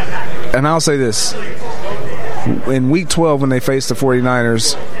 And I'll say this. In Week 12, when they faced the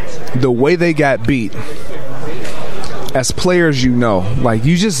 49ers, the way they got beat, as players, you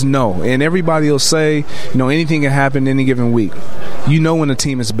just know. And everybody will say, anything can happen any given week. You know when a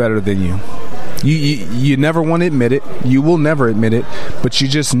team is better than you. You never want to admit it. You will never admit it, but you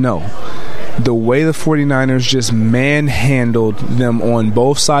just know. The way the 49ers just manhandled them on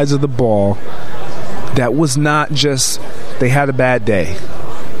both sides of the ball, that was not just they had a bad day.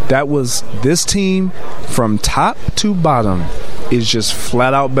 That was, this team from top to bottom is just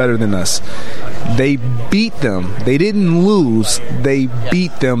flat out better than us. They beat them. They didn't lose. They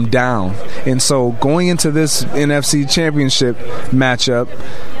beat them down. And so going into this NFC Championship matchup,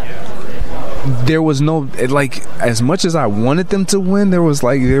 there was no, as much as I wanted them to win,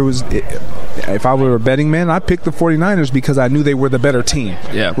 if I were a betting man, I picked the 49ers because I knew they were the better team.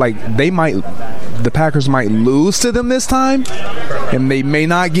 Yeah. The Packers might lose to them this time, and they may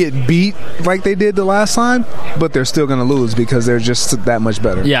not get beat like they did the last time, but they're still going to lose because they're just that much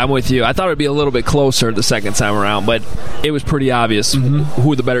better. Yeah, I'm with you. I thought it would be a little bit closer the second time around, but it was pretty obvious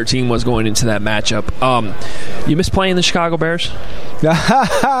who the better team was going into that matchup. You miss playing the Chicago Bears?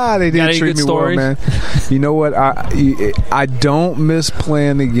 They did treat me well, man. You know what? I don't miss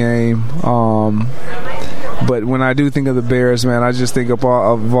playing the game. But when I do think of the Bears, man, I just think of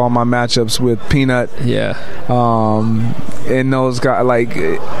all my matchups with Peanut. Yeah. And those guys like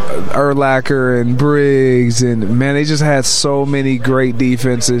Urlacher and Briggs. And, man, they just had so many great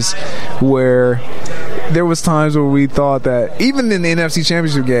defenses where there was times where we thought that even in the NFC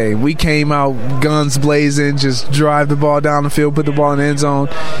Championship game, we came out guns blazing, just drive the ball down the field, put the ball in the end zone.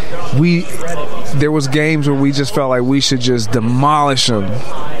 There was games where we just felt like we should just demolish them.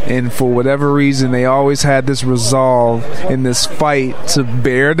 And for whatever reason, they always had this resolve and this fight to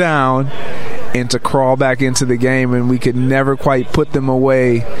bear down and to crawl back into the game, and we could never quite put them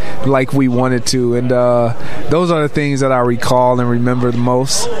away like we wanted to. And those are the things that I recall and remember the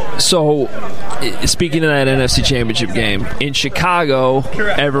most. So, speaking of that NFC Championship game, in Chicago,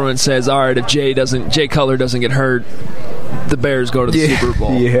 everyone says, all right, if Jay Cutler doesn't get hurt, the Bears go to the Super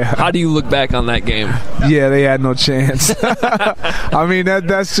Bowl. Yeah. How do you look back on that game? Yeah, they had no chance. I mean,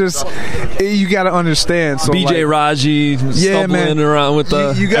 that's just, you got to understand. So B.J. Raji stumbling around with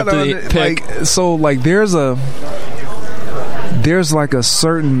the pick. There's like a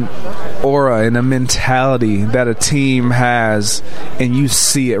certain aura and a mentality that a team has, and you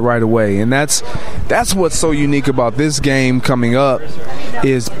see it right away. And that's what's so unique about this game coming up,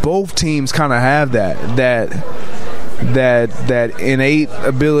 is both teams kind of have that that innate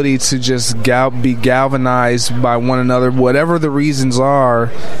ability to just be galvanized by one another, whatever the reasons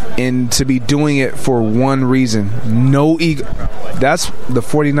are, and to be doing it for one reason. No ego. That's the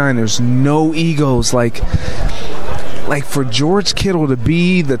 49ers. No egos. Like for George Kittle to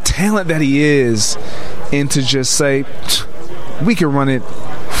be the talent that he is and to just say, we can run it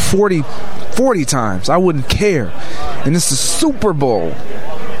 40 times. I wouldn't care. And it's the Super Bowl.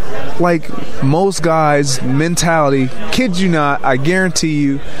 Like most guys' mentality, kid you not, I guarantee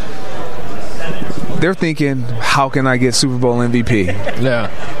you, they're thinking, how can I get Super Bowl MVP? Yeah.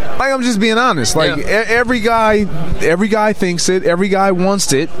 Like, I'm just being honest. Like, every guy thinks it. Every guy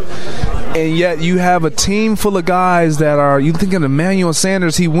wants it. And yet you have a team full of guys that are, you think of Emmanuel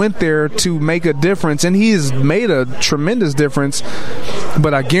Sanders, he went there to make a difference, and he has made a tremendous difference.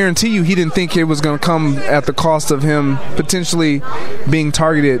 But I guarantee you he didn't think it was going to come at the cost of him potentially being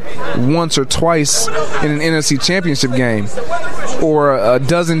targeted once or twice in an NFC Championship game or a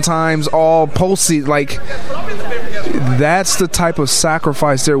dozen times all postseason. Like, that's the type of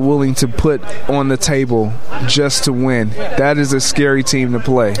sacrifice they're willing to put on the table just to win. That is a scary team to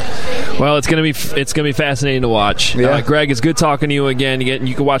play. Well, it's gonna be fascinating to watch. Yeah. Greg, it's good talking to you again.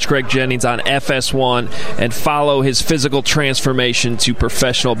 You can watch Greg Jennings on FS1 and follow his physical transformation to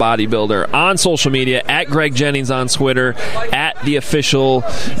professional bodybuilder on social media at Greg Jennings on Twitter, at the official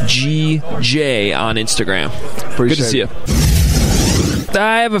GJ on Instagram. Good to see you.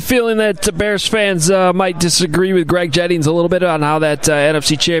 I have a feeling that Bears fans might disagree with Greg Jennings a little bit on how that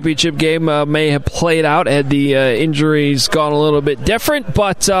NFC Championship game may have played out had the injuries gone a little bit different,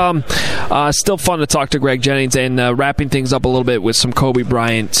 but still fun to talk to Greg Jennings and wrapping things up a little bit with some Kobe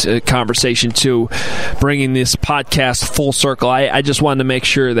Bryant conversation too, bringing this podcast full circle. I just wanted to make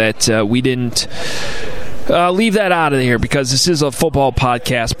sure that we didn't leave that out of here because this is a football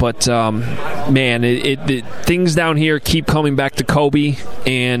podcast, but man, things down here keep coming back to Kobe,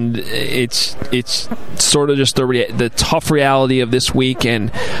 and it's sort of just the tough reality of this week.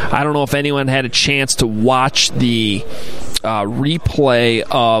 And I don't know if anyone had a chance to watch the replay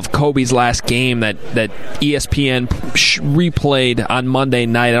of Kobe's last game that ESPN replayed on Monday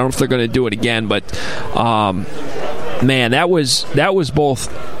night. I don't know if they're going to do it again, but man, that was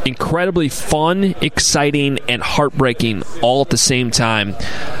both incredibly fun, exciting, and heartbreaking all at the same time.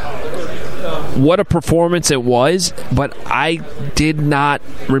 What a performance it was, but I did not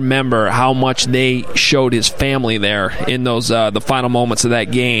remember how much they showed his family there in those the final moments of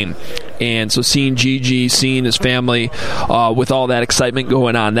that game. And so seeing Gigi, seeing his family with all that excitement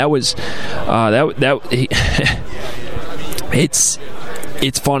going on, that was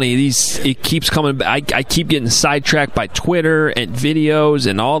it's funny. It keeps coming back. I keep getting sidetracked by Twitter and videos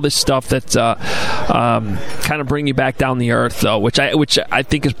and all this stuff that's kind of bring you back down the earth, though, which I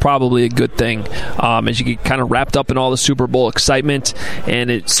think is probably a good thing as you get kind of wrapped up in all the Super Bowl excitement,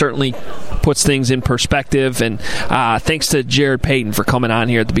 and it certainly puts things in perspective. And thanks to Jared Payton for coming on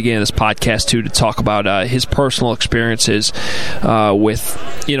here at the beginning of this podcast too to talk about his personal experiences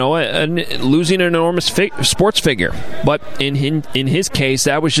with losing an enormous sports figure, but in his case,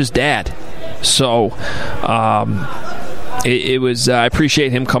 that was just dad. So it was I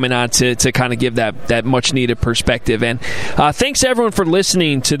appreciate him coming on to kind of give that much needed perspective. And thanks to everyone for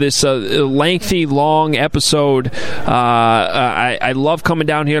listening to this lengthy, long episode. I love coming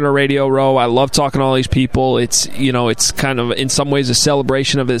down here to Radio Row. I love talking to all these people. It's kind of in some ways a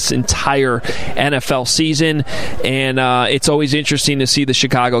celebration of this entire NFL season, and it's always interesting to see the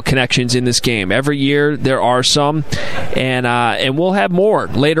Chicago connections in this game. Every year there are some, and we'll have more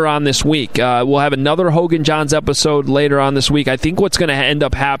later on this week. We'll have another Hogan Johns episode later on this week. I think what's going to end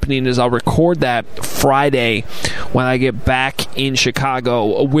up happening is I'll record that Friday when I get back in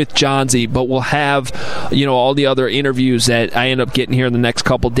Chicago with Johnsy, but we'll have all the other interviews that I end up getting here in the next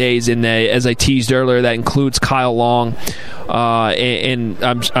couple days. And as I teased earlier, that includes Kyle Long. And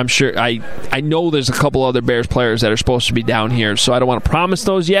I'm sure I know there's a couple other Bears players that are supposed to be down here, so I don't want to promise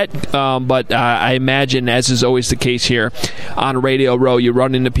those yet. But I imagine, as is always the case here on Radio Row, you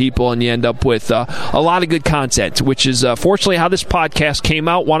run into people and you end up with a lot of good content, which is fortunately how this podcast came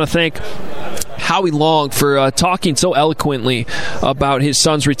out. Want to thank Howie Long for talking so eloquently about his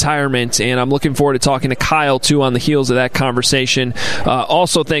son's retirement, and I'm looking forward to talking to Kyle too on the heels of that conversation.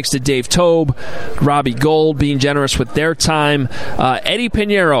 Also thanks to Dave Tobe, Robbie Gold being generous with their time, Eddie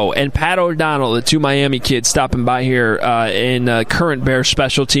Pinheiro and Pat O'Donnell, the two Miami kids stopping by here and current Bears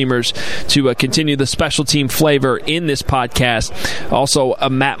special teamers to continue the special team flavor in this podcast. Also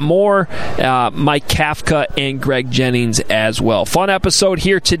Matt Moore, Mike Kafka, and Greg Jennings as well. Fun episode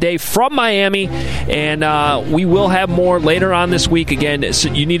here today from Miami. 2020. And we will have more later on this week. Again,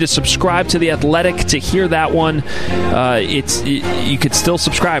 so you need to subscribe to The Athletic to hear that one. You could still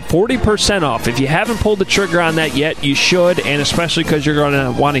subscribe. 40% off. If you haven't pulled the trigger on that yet, you should, and especially because you're going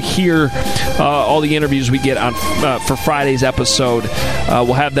to want to hear all the interviews we get on for Friday's episode.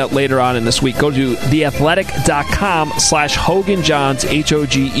 We'll have that later on in this week. Go to theathletic.com/Hogan Johns,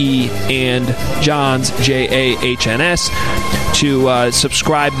 H-O-G-E, and Johns, J-A-H-N-S, to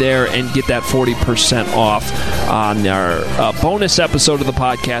subscribe there and get that 40% off on our bonus episode of the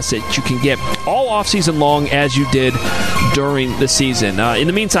podcast that you can get all offseason long as you did during the season. In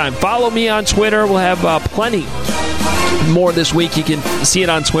the meantime, follow me on Twitter. We'll have plenty more this week. You can see it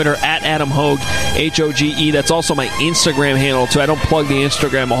on Twitter at Adam Hogue, H-O-G-E. That's also my Instagram handle, too. I don't plug the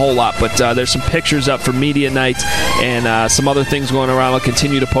Instagram a whole lot, but there's some pictures up for media night and some other things going around. I'll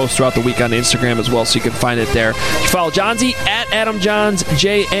continue to post throughout the week on Instagram as well, so you can find it there. You follow Johnsy at Adam Johns,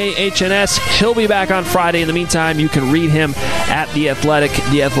 J-A-H-N-S. He'll be back on Friday. In the meantime, you can read him at The Athletic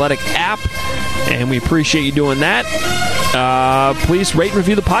app, and we appreciate you doing that. Please rate and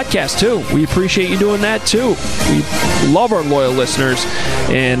review the podcast, too. We appreciate you doing that, too. We love our loyal listeners,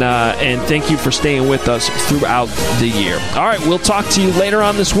 and thank you for staying with us throughout the year. All right, we'll talk to you later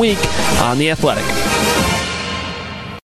on this week on The Athletic.